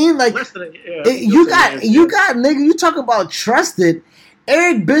know what I mean? Like, less than a year. You got, nigga, you talk about trusted.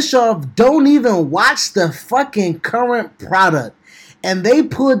 Eric Bischoff don't even watch the fucking current product. And they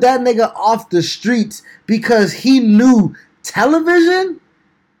pulled that nigga off the streets because he knew television?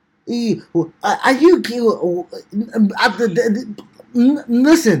 Listen,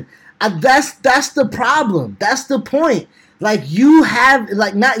 that's the problem. That's the point. Like, you have,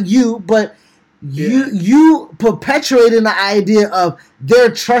 like, not you, but you perpetuating the idea of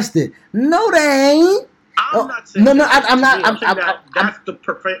they're trusted. No, they ain't. I'm not saying that's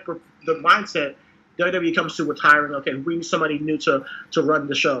the mindset WWE comes to with hiring. Okay, we need somebody new to run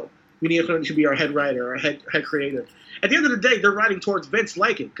the show. We need somebody to be our head writer, our head creative. At the end of the day, they're writing towards Vince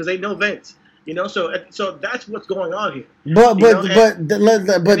liking because they know Vince. You know, so that's what's going on here. But they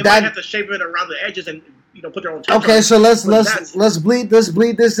that have to shape it around the edges and put their own touch. Okay, so let's bleed this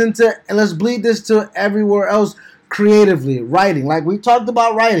to everywhere else creatively. Writing, like we talked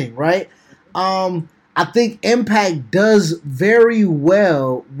about writing, right? I think Impact does very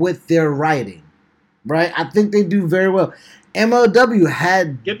well with their writing, right? I think they do very well. MLW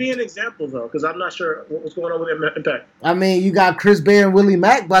had... Give me an example, though, because I'm not sure what's going on with Impact. I mean, you got Chris Bay and Willie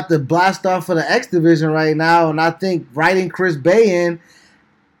Mack about to blast off for the X Division right now, and I think writing Chris Bay in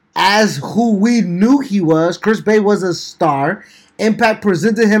as who we knew he was. Chris Bay was a star. Impact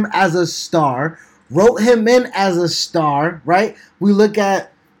presented him as a star, wrote him in as a star, right? We look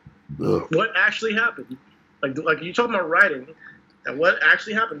at... What actually happened? Like you talking about writing, and what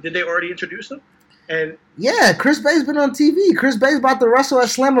actually happened? Did they already introduce him? And yeah, Chris Bay's been on TV. Chris Bay's about to wrestle at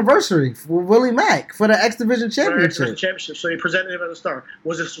Slammiversary for Willie Mack for the X Division Championship. So he presented him as a star.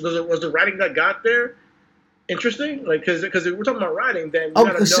 Was the writing that got there interesting? Like, because we're talking about writing, then you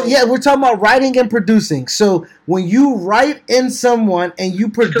gotta know. So we're talking about writing and producing. So when you write in someone and you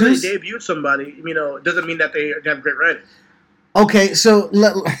produce, because they debuted somebody, it doesn't mean that they have great writing. Okay, so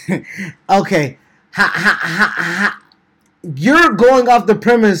okay, you're going off the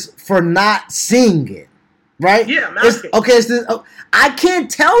premise for not seeing it, right? Yeah, I'm asking. I can't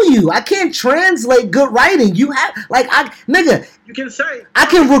tell you. I can't translate good writing. You have, nigga. You can say. I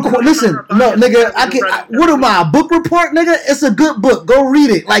can record. Listen, no, nigga. What am I? A book report, nigga? It's a good book. Go read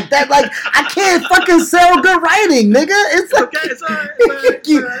it. Like that. Like I can't fucking sell good writing, nigga. It's like, okay. It's all right. It's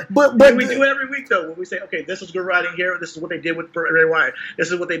all right. But we do it every week though. When we say, okay, this is good writing here. This is what they did with Ray Wyatt.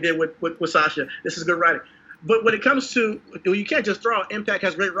 This is what they did with Sasha. This is good writing. But when it comes to, you can't just throw out Impact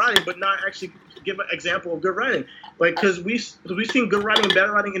has great writing, but not actually give an example of good writing. Like, because we've seen good writing and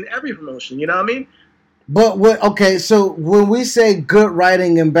bad writing in every promotion. You know what I mean? But so when we say good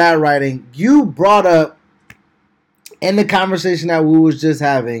writing and bad writing, you brought up in the conversation that we was just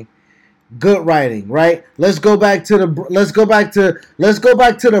having, good writing, right? Let's go back to the Braun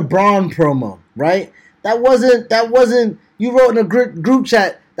promo, right? That wasn't. You wrote in a group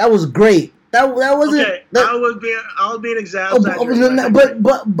chat. That was great. That wasn't. Okay, I was being exaggerated.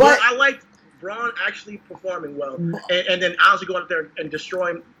 But I liked Braun actually performing well, and then obviously going up there and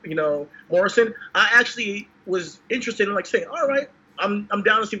destroying, Morrison. I actually was interested in saying, all right, I'm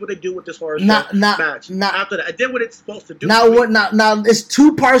down to see what they do with this horror match. After that, I did what it's supposed to do. Now it's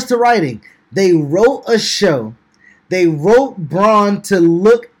two parts to writing. They wrote a show. They wrote Braun to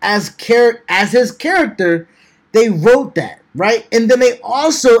look as his character. They wrote that. Right, and then they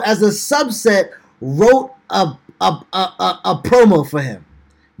also, as a subset, wrote a promo for him.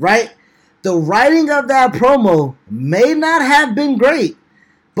 Right, The writing of that promo may not have been great,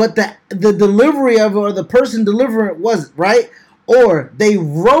 but the delivery of it or the person delivering it was right. Or they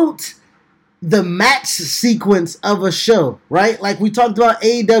wrote the match sequence of a show, right? Like we talked about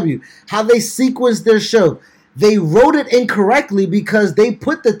AEW, how they sequenced their show. They wrote it incorrectly because they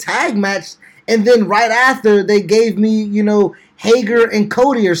put the tag match and then right after they gave me, Hager and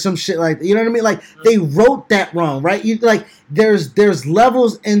Cody or some shit like that. You know what I mean? Like they wrote that wrong, right? There's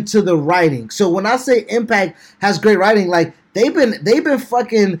levels into the writing. So when I say Impact has great writing, like they've been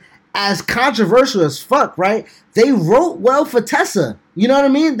fucking as controversial as fuck, right? They wrote well for Tessa. You know what I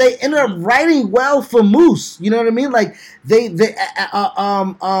mean? They ended up writing well for Moose. You know what I mean? Like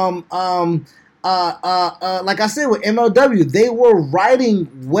like I said with MLW, they were writing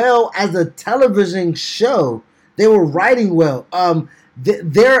well as a television show. They were writing well.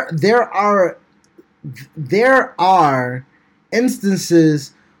 There are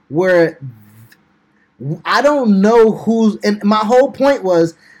instances where I don't know who's, and my whole point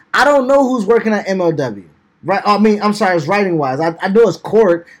was I don't know who's working at MLW. Right, I mean, I'm sorry, it's writing wise. I know it's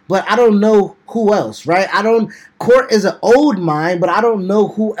Court, but I don't know who else, right? Court is an old mind, but I don't know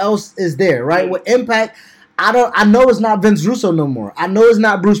who else is there, right? With Impact, I know it's not Vince Russo no more. I know it's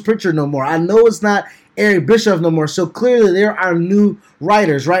not Bruce Pritchard no more. I know it's not Eric Bischoff no more. So clearly there are new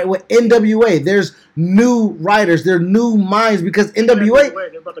writers, right? With NWA, there's new writers, there are new minds because NWA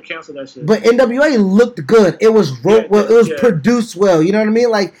they're about to cancel that shit. But NWA looked good. It was wrote well, it was produced well. You know what I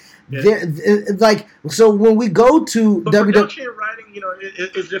mean? Like so when we go to WWE, production and writing,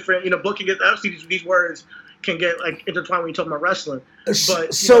 is different. Booking is obviously these words can get like intertwined when you talk about wrestling.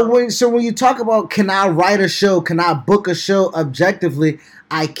 But when you talk about can I write a show, can I book a show objectively,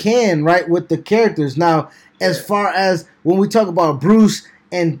 I can, right, with the characters. Now, as far as when we talk about Bruce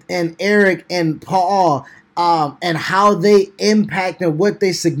and Eric and Paul, and how they impact and what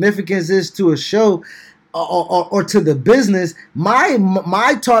their significance is to a show. Or to the business, my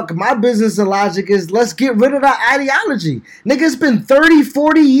business and logic is let's get rid of that ideology. Nigga, it's been 30,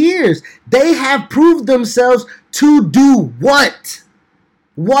 40 years. They have proved themselves to do what?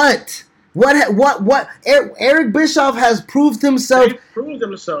 What? Eric Bischoff has proved himself. They proved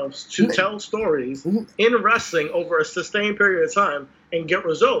themselves to tell stories in wrestling over a sustained period of time and get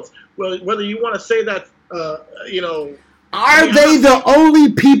results. Whether you want to say that, Are they the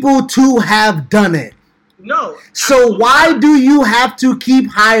only people to have done it? No. So why do you have to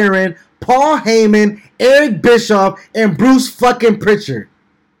keep hiring Paul Heyman, Eric Bischoff, and Bruce fucking Pritchard?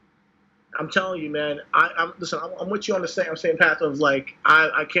 I'm telling you, man. I'm with you on the same path of like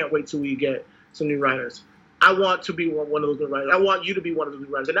I can't wait till we get some new writers. I want to be one of those new writers. I want you to be one of those new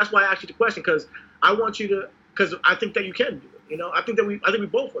writers, and that's why I asked you the question because I want you to because I think that you can do it. I think we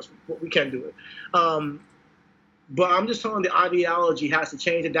both of us we can do it. But I'm just telling the ideology has to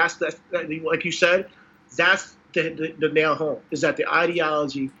change, and that's like you said. That's the nail home, is that the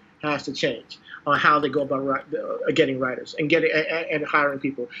ideology has to change on how they go about getting writers and and hiring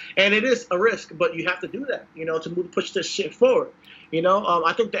people. And it is a risk, but you have to do that, to push this shit forward.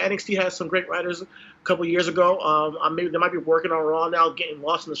 I think the NXT has some great writers a couple years ago. Maybe they might be working on Raw now, getting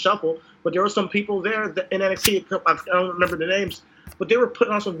lost in the shuffle. But there were some people there in NXT, I don't remember the names, but they were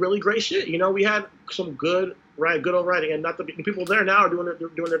putting on some really great shit. We had some good old writing, and not the people there now are doing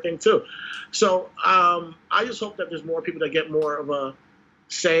their thing too. So I just hope that there's more people that get more of a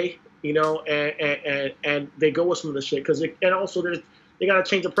say, and they go with some of the shit and also they got to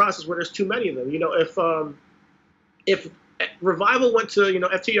change the process where there's too many of them. If Revival went to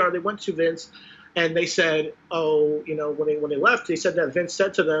FTR, they went to Vince, and they said, when they left, they said that Vince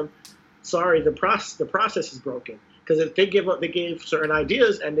said to them, "Sorry, the process is broken." Because if they gave certain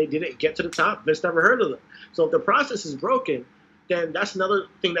ideas and they didn't get to the top, Vince never heard of them. So if the process is broken, then that's another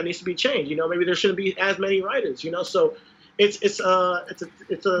thing that needs to be changed. Maybe there shouldn't be as many writers. So it's a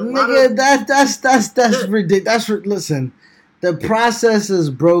nigga. That's ridiculous. Listen, the process is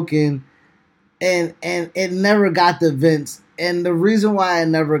broken, and it never got to Vince. And the reason why it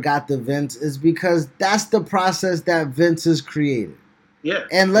never got to Vince is because that's the process that Vince has created. Yeah,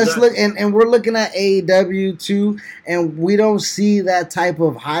 and let's look, and we're looking at AEW too, and we don't see that type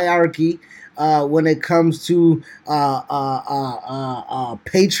of hierarchy when it comes to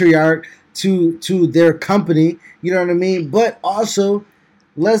patriarch to their company. You know what I mean? But also,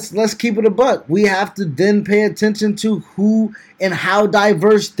 let's keep it a buck. We have to then pay attention to who and how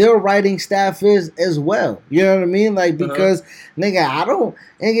diverse their writing staff is as well. You know what I mean? Like, because nigga,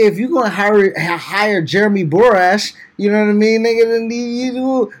 if you're gonna hire Jeremy Borash, you know what I mean, nigga, then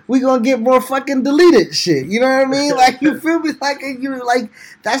we gonna get more fucking deleted shit. You know what I mean? Like, you feel me? Like,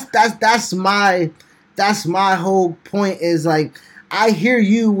 that's my whole point is like, I hear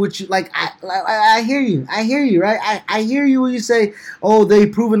you, which like I hear you. I hear you, right? I hear you when you say, "Oh,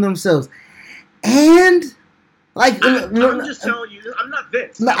 they've proven themselves," and like I'm just telling you, I'm not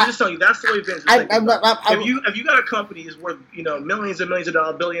Vince. I'm just telling you that's the way Vince is thinking. If you got a company is worth millions and millions of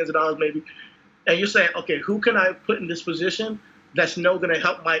dollars, billions of dollars maybe, and you're saying, okay, who can I put in this position that's going to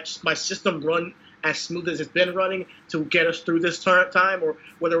help my system run as smooth as it's been running to get us through this time, or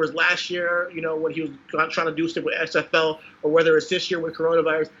whether it was last year, when he was trying to do stuff with XFL, or whether it's this year with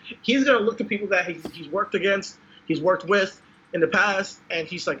coronavirus, he's going to look at people that he's worked against, he's worked with in the past, and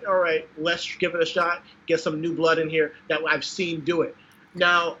he's like, all right, let's give it a shot, get some new blood in here that I've seen do it.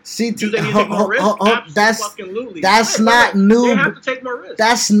 Now, do they need to take more risks? Absolutely. That's not new. They have to take more risks.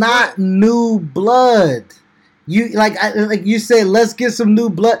 That's not new blood. You like you say, let's get some new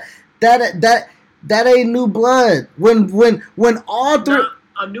blood. That ain't new blood. When all three, not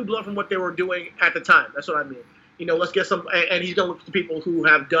a new blood from what they were doing at the time. That's what I mean. Let's get some, and he's gonna look to people who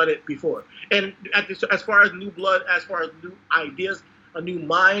have done it before. And as far as new blood, as far as new ideas, a new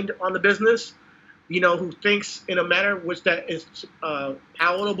mind on the business, who thinks in a manner which that is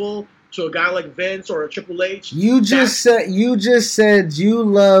palatable to a guy like Vince or a Triple H. You just said you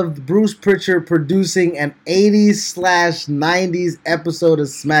loved Bruce Pritchard producing an 80s/90s episode of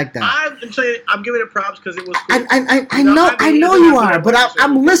SmackDown. I'm giving it props because it was cool. I know you are, but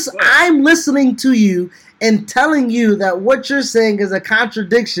I'm listening to you and telling you that what you're saying is a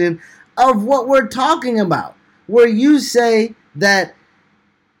contradiction of what we're talking about. Where you say that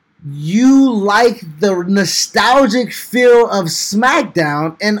you like the nostalgic feel of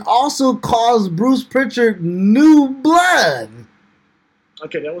SmackDown and also calls Bruce Pritchard new blood.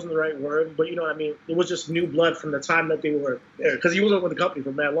 Okay, that wasn't the right word, but you know what I mean? It was just new blood from the time that they were there, because he wasn't with the company for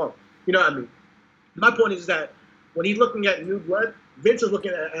that long. You know what I mean? My point is that when he's looking at new blood, Vince is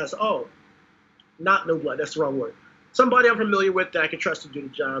looking at it as, not new blood, that's the wrong word. Somebody I'm familiar with that I can trust to do the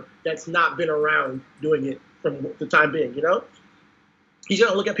job that's not been around doing it from the time being, He's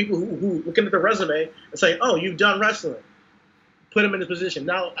going to look at people who looking at the resume and say, oh, you've done wrestling. Put him in this position.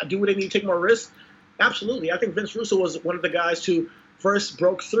 Now, do they need to take more risks? Absolutely. I think Vince Russo was one of the guys who first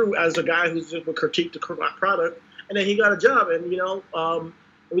broke through as a guy who's going to critique the product, and then he got a job. And, we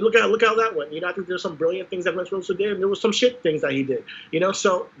look how that went. I think there's some brilliant things that Vince Russo did, and there was some shit things that he did.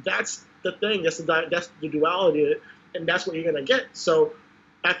 So that's the thing. That's the duality of it, and that's what you're going to get. So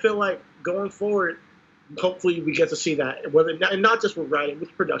I feel like going forward, hopefully we get to see that, and not just with writing, with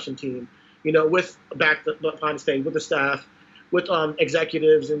the production team, with back behind the stage, with the staff, with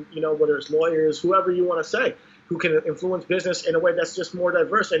executives, and whether it's lawyers, whoever you want to say, who can influence business in a way that's just more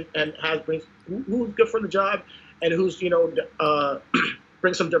diverse and who's good for the job, and who's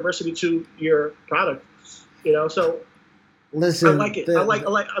bring some diversity to your product. So listen, I like it. I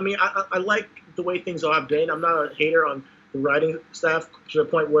like the way things have been. I'm not a hater on the writing staff to the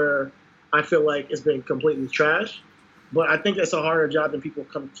point where I feel like it's been completely trash, but I think it's a harder job than people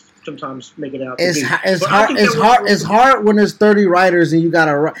sometimes make it out to be. It's hard when there's 30 writers and you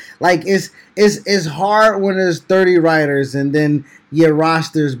gotta like it's hard when there's 30 writers and then your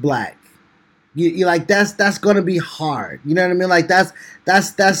roster's black. You like that's gonna be hard. You know what I mean? Like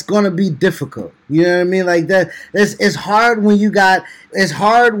that's gonna be difficult. You know what I mean? Like that. It's hard when it's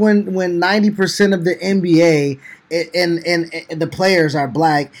hard when 90% of the NBA and the players are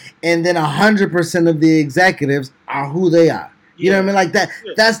black, and then 100% of the executives are who they are. You know what I mean? Like that.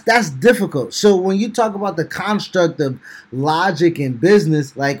 Yeah. That's difficult. So when you talk about the construct of logic and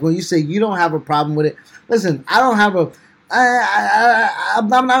business, like when you say you don't have a problem with it, listen, I don't have a. I'm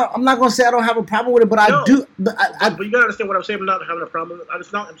not going to say I don't have a problem with it, but I do. But you got to understand what I'm saying. I'm not having a problem. I'm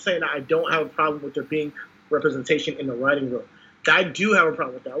saying that I don't have a problem with there being representation in the writing room. I do have a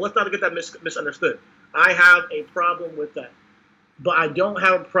problem with that. Let's not get that misunderstood. I have a problem with that. But I don't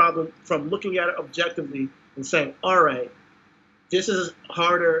have a problem from looking at it objectively and saying, all right, this is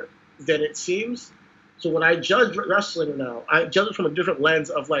harder than it seems. So when I judge wrestling now, I judge it from a different lens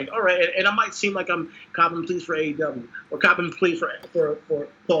of like, all right, and I might seem like I'm copping pleas for AEW or copping pleas for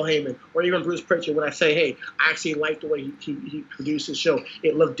Paul Heyman or even Bruce Pritchard when I say, hey, I actually like the way he produced his show.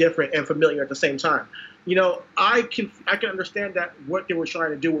 It looked different and familiar at the same time. I can understand that what they were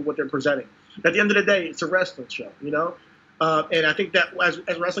trying to do with what they're presenting. At the end of the day, it's a wrestling show, and I think that as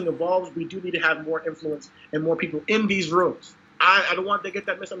wrestling evolves, we do need to have more influence and more people in these rooms. I don't want to get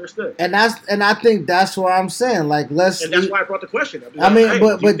that misunderstood. And I think that's what I'm saying. Like, let's. And that's why I brought the question up. I mean, hey,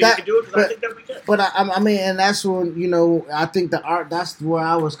 but that. I think that we can. But I mean, and that's when I think that's where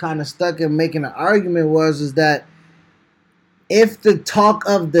I was kind of stuck in making an argument is that if the talk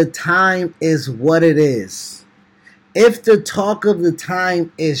of the time is what it is, if the talk of the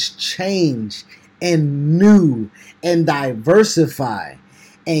time is change and new and diversify,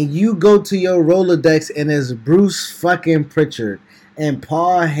 and you go to your Rolodex and it's Bruce fucking Pritchard and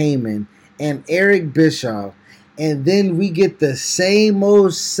Paul Heyman and Eric Bischoff, and then we get the same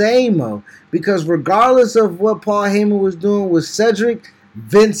old, because regardless of what Paul Heyman was doing with Cedric,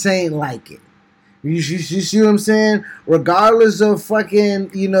 Vince ain't like it. You see what I'm saying? Regardless of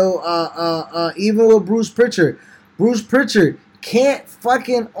fucking, even with Bruce Pritchard can't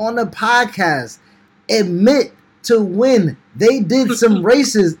fucking on the podcast admit to when they did some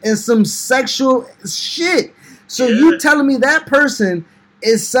racist and some sexual shit. So you telling me that person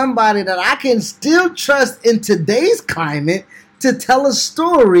is somebody that I can still trust in today's climate to tell a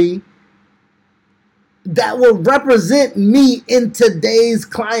story that will represent me in today's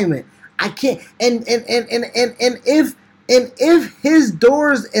climate? I can't. And if his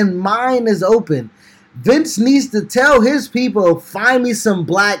doors and mine is open, Vince needs to tell his people, find me some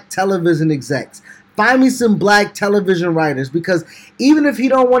black television execs. Find me some black television writers, because even if he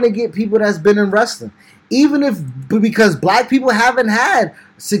don't want to get people that's been in wrestling, because black people haven't had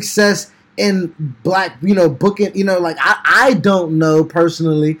success in black, booking, like I don't know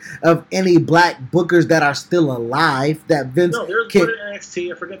personally of any black bookers that are still alive that Vince. No, there's one in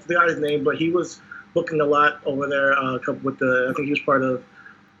NXT. I forget the guy's name, but he was booking a lot over there. With I think he was part of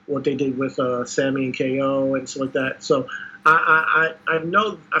what they did with Sammy and KO and stuff like that. So I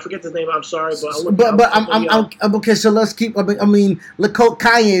know, I forget his name. I'm sorry, but I'm okay. So let's keep. Look,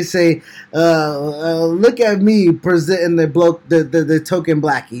 Kanye say, "Look at me presenting the token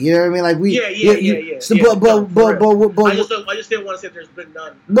blackie." You know what I mean? Like yeah. So, but I just didn't want to say there's been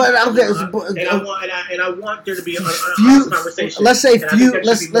none. But okay, I want there to be a honest conversation. Let's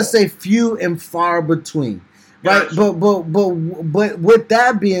say few and far between, right? Gotcha. But with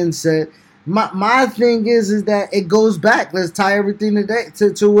that being said. My thing is that it goes back. Let's tie everything today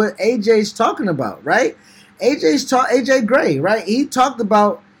to what AJ's talking about, right? AJ Gray, right? He talked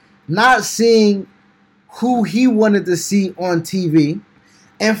about not seeing who he wanted to see on TV,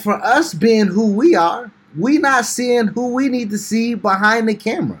 and for us being who we are, we not seeing who we need to see behind the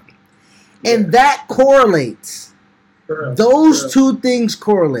camera, and that correlates. Those two things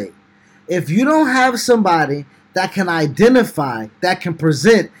correlate. If you don't have somebody that can identify, that can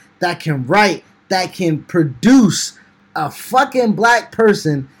present, that can write, that can produce a fucking black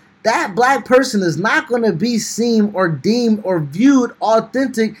person, that black person is not going to be seen or deemed or viewed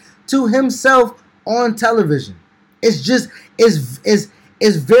authentic to himself on television. It's just,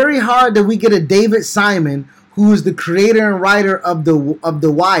 it's very hard that we get a David Simon, who is the creator and writer of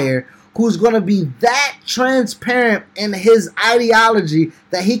The Wire, who's going to be that transparent in his ideology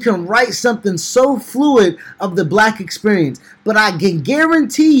that he can write something so fluid of the black experience. But I can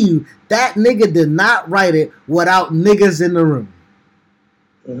guarantee you that nigga did not write it without niggas in the room.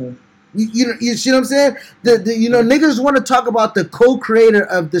 Mm-hmm. You see what I'm saying? Niggas want to talk about the co-creator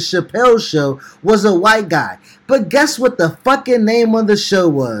of the Chappelle Show was a white guy. But guess what the fucking name of the show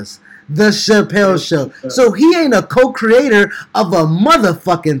was? The Chappelle Show. So he ain't a co-creator of a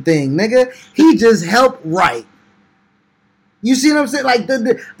motherfucking thing, nigga. He just helped write. You see what I'm saying? Like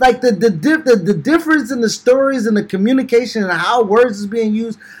the difference in the stories and the communication and how words is being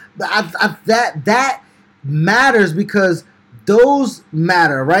used. That matters, because those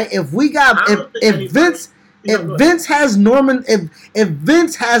matter, right? If we got if Vince has Norman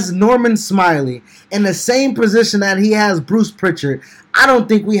Smiley in the same position that he has Bruce Pritchard, I don't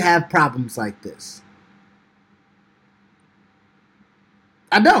think we have problems like this.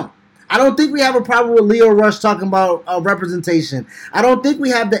 I don't think we have a problem with Leo Rush talking about representation. I don't think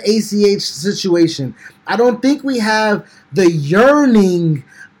we have the ACH situation. I don't think we have the yearning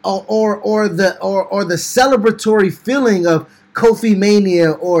or the celebratory feeling of Kofi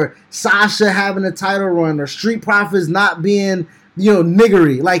Mania or Sasha having a title run or Street Profits not being,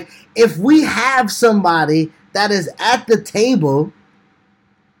 niggery. Like, if we have somebody that is at the table,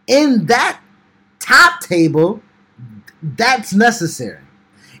 in that top table, that's necessary.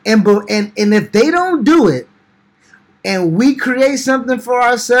 And if they don't do it, and we create something for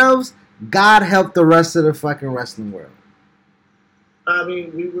ourselves, God help the rest of the fucking wrestling world. I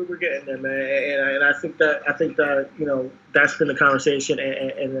mean, we're getting there, man, and I think that that's been the conversation,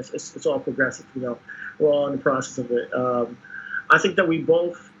 and it's all progressive. We're all in the process of it. I think that we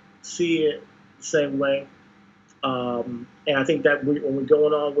both see it the same way, and I think that when we're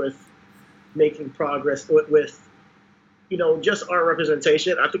going on with making progress with just our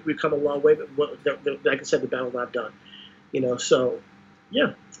representation, I think we've come a long way. But like I said, the battle's not done. So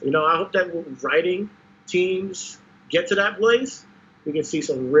yeah, I hope that writing teams get to that place. We can see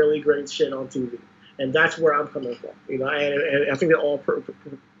some really great shit on TV, and that's where I'm coming from. And I think that all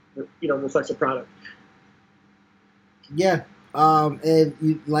reflects the product. Yeah.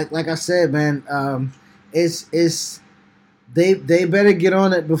 And like I said, man, it's they better get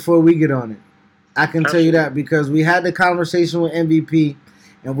on it before we get on it. I can tell you that because we had the conversation with MVP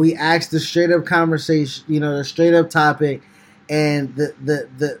and we asked the straight up conversation, the straight up topic, and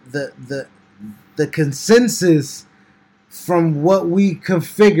the consensus from what we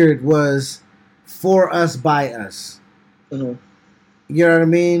configured was for us by us. Mm-hmm. You know what I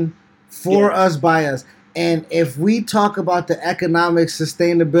mean? For us by us. And if we talk about the economic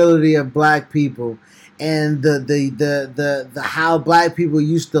sustainability of black people and the how black people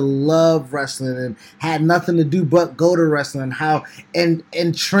used to love wrestling and had nothing to do but go to wrestling, how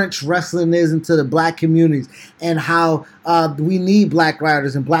entrenched wrestling is into the black communities, and how we need black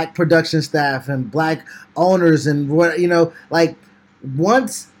writers and black production staff and black owners and what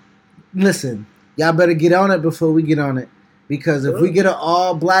listen, y'all better get on it before we get on it, because if we get an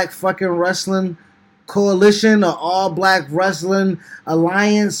all black fucking wrestling coalition, or all black wrestling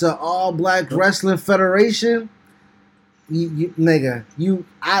alliance, or all black wrestling federation, you can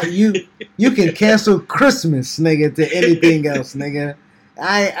cancel Christmas, nigga, to anything else, nigga.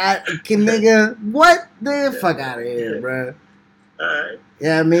 I can, nigga, what the fuck out of here, bro. All right.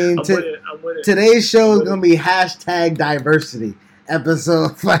 Yeah, I mean, I'm with it. Today's show is gonna be #diversity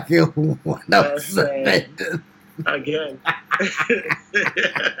episode fucking 107. Again.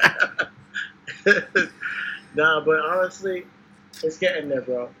 Nah, but honestly, it's getting there,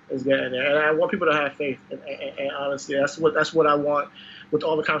 bro. It's getting there, and I want people to have faith. And honestly, that's what I want with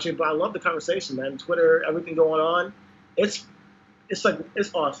all the conversation. But I love the conversation, man. Twitter, everything going on. It's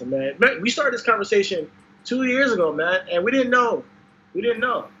awesome, man. We started this conversation 2 years ago, man, and we didn't know.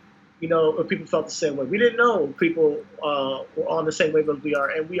 If people felt the same way. We didn't know people were on the same wave as we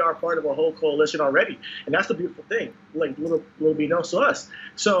are, and we are part of a whole coalition already. And that's the beautiful thing. Like little be known to us.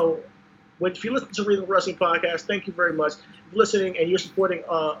 So, if you listen to Reasonable Wrestling Podcast, thank you very much. If you're listening and you're supporting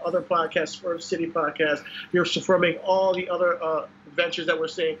other podcasts, First City Podcast, you're supporting all the other ventures that we're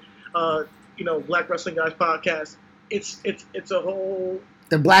seeing. Black Wrestling Guys Podcast. It's a whole.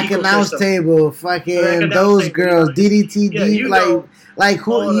 The Black ecosystem. Announce Table, fucking those girls, DDTD, like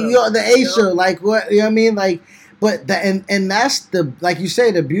who, the A show, like what, you know what I mean, like, but and that's the, like you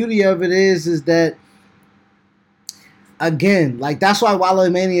say, the beauty of it is that, again, like that's why Wallow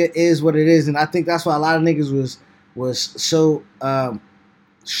Mania is what it is, and I think that's why a lot of niggas was so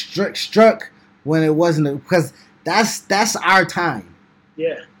struck when it wasn't, because that's our time.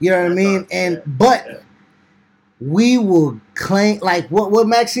 Yeah, you know what I mean, we will claim, like what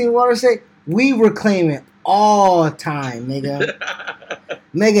Maxine Waters say, we reclaim it all time, nigga.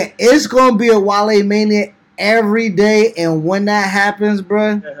 Nigga, it's gonna be a Wale Mania every day, and when that happens,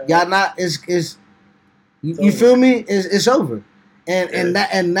 bro, y'all not, it's you feel me? It's over, and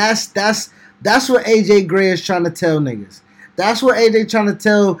that's what AJ Gray is trying to tell niggas. That's what AJ trying to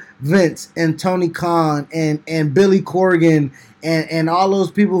tell Vince and Tony Khan and Billy Corgan and all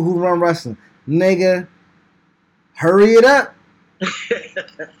those people who run wrestling, nigga. Hurry it up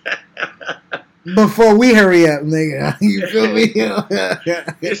before we hurry up, nigga. You feel me?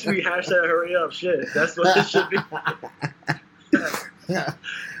 It should be #hurry up shit. That's what it should be.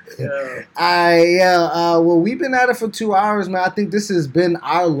 Well, we've been at it for 2 hours, man. I think this has been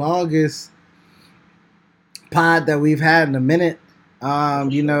our longest pod that we've had in a minute. The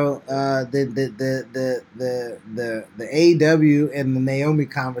AEW and the Naomi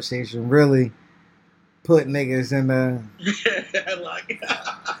conversation really put niggas in the. Like,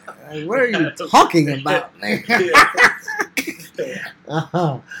 what are you talking about, nigga? Thank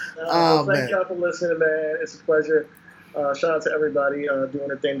y'all for listening, man. It's a pleasure. Shout out to everybody doing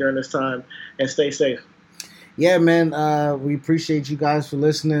their thing during this time, and stay safe. Yeah, man. We appreciate you guys for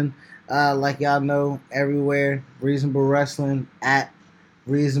listening. Like y'all know, everywhere, Reasonable Wrestling at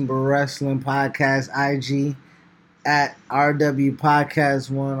Reasonable Wrestling Podcast IG, at RW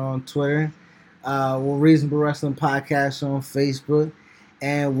Podcast 1 on Twitter. Reasonable Wrestling Podcast on Facebook,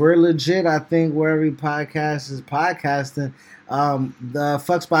 and we're legit, I think, where every podcast is podcasting.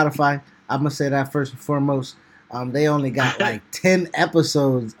 Fuck Spotify, I'm gonna say that first and foremost. They only got like 10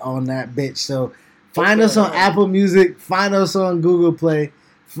 episodes on that bitch, so find us on Apple Music, find us on Google Play,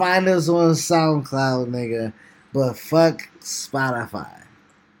 find us on SoundCloud, nigga, but fuck Spotify.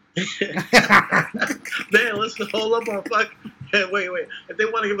 Man, let's hold up on fuck. Wait. If they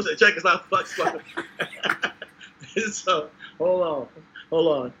want to give us a check, it's not fuck Spotify. So hold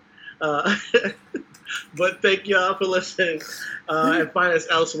on. But thank y'all for listening, and find us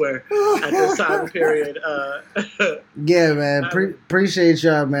elsewhere at this time period. Yeah, man. Appreciate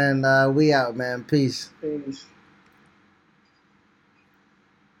y'all, man. We out, man. Peace. Peace.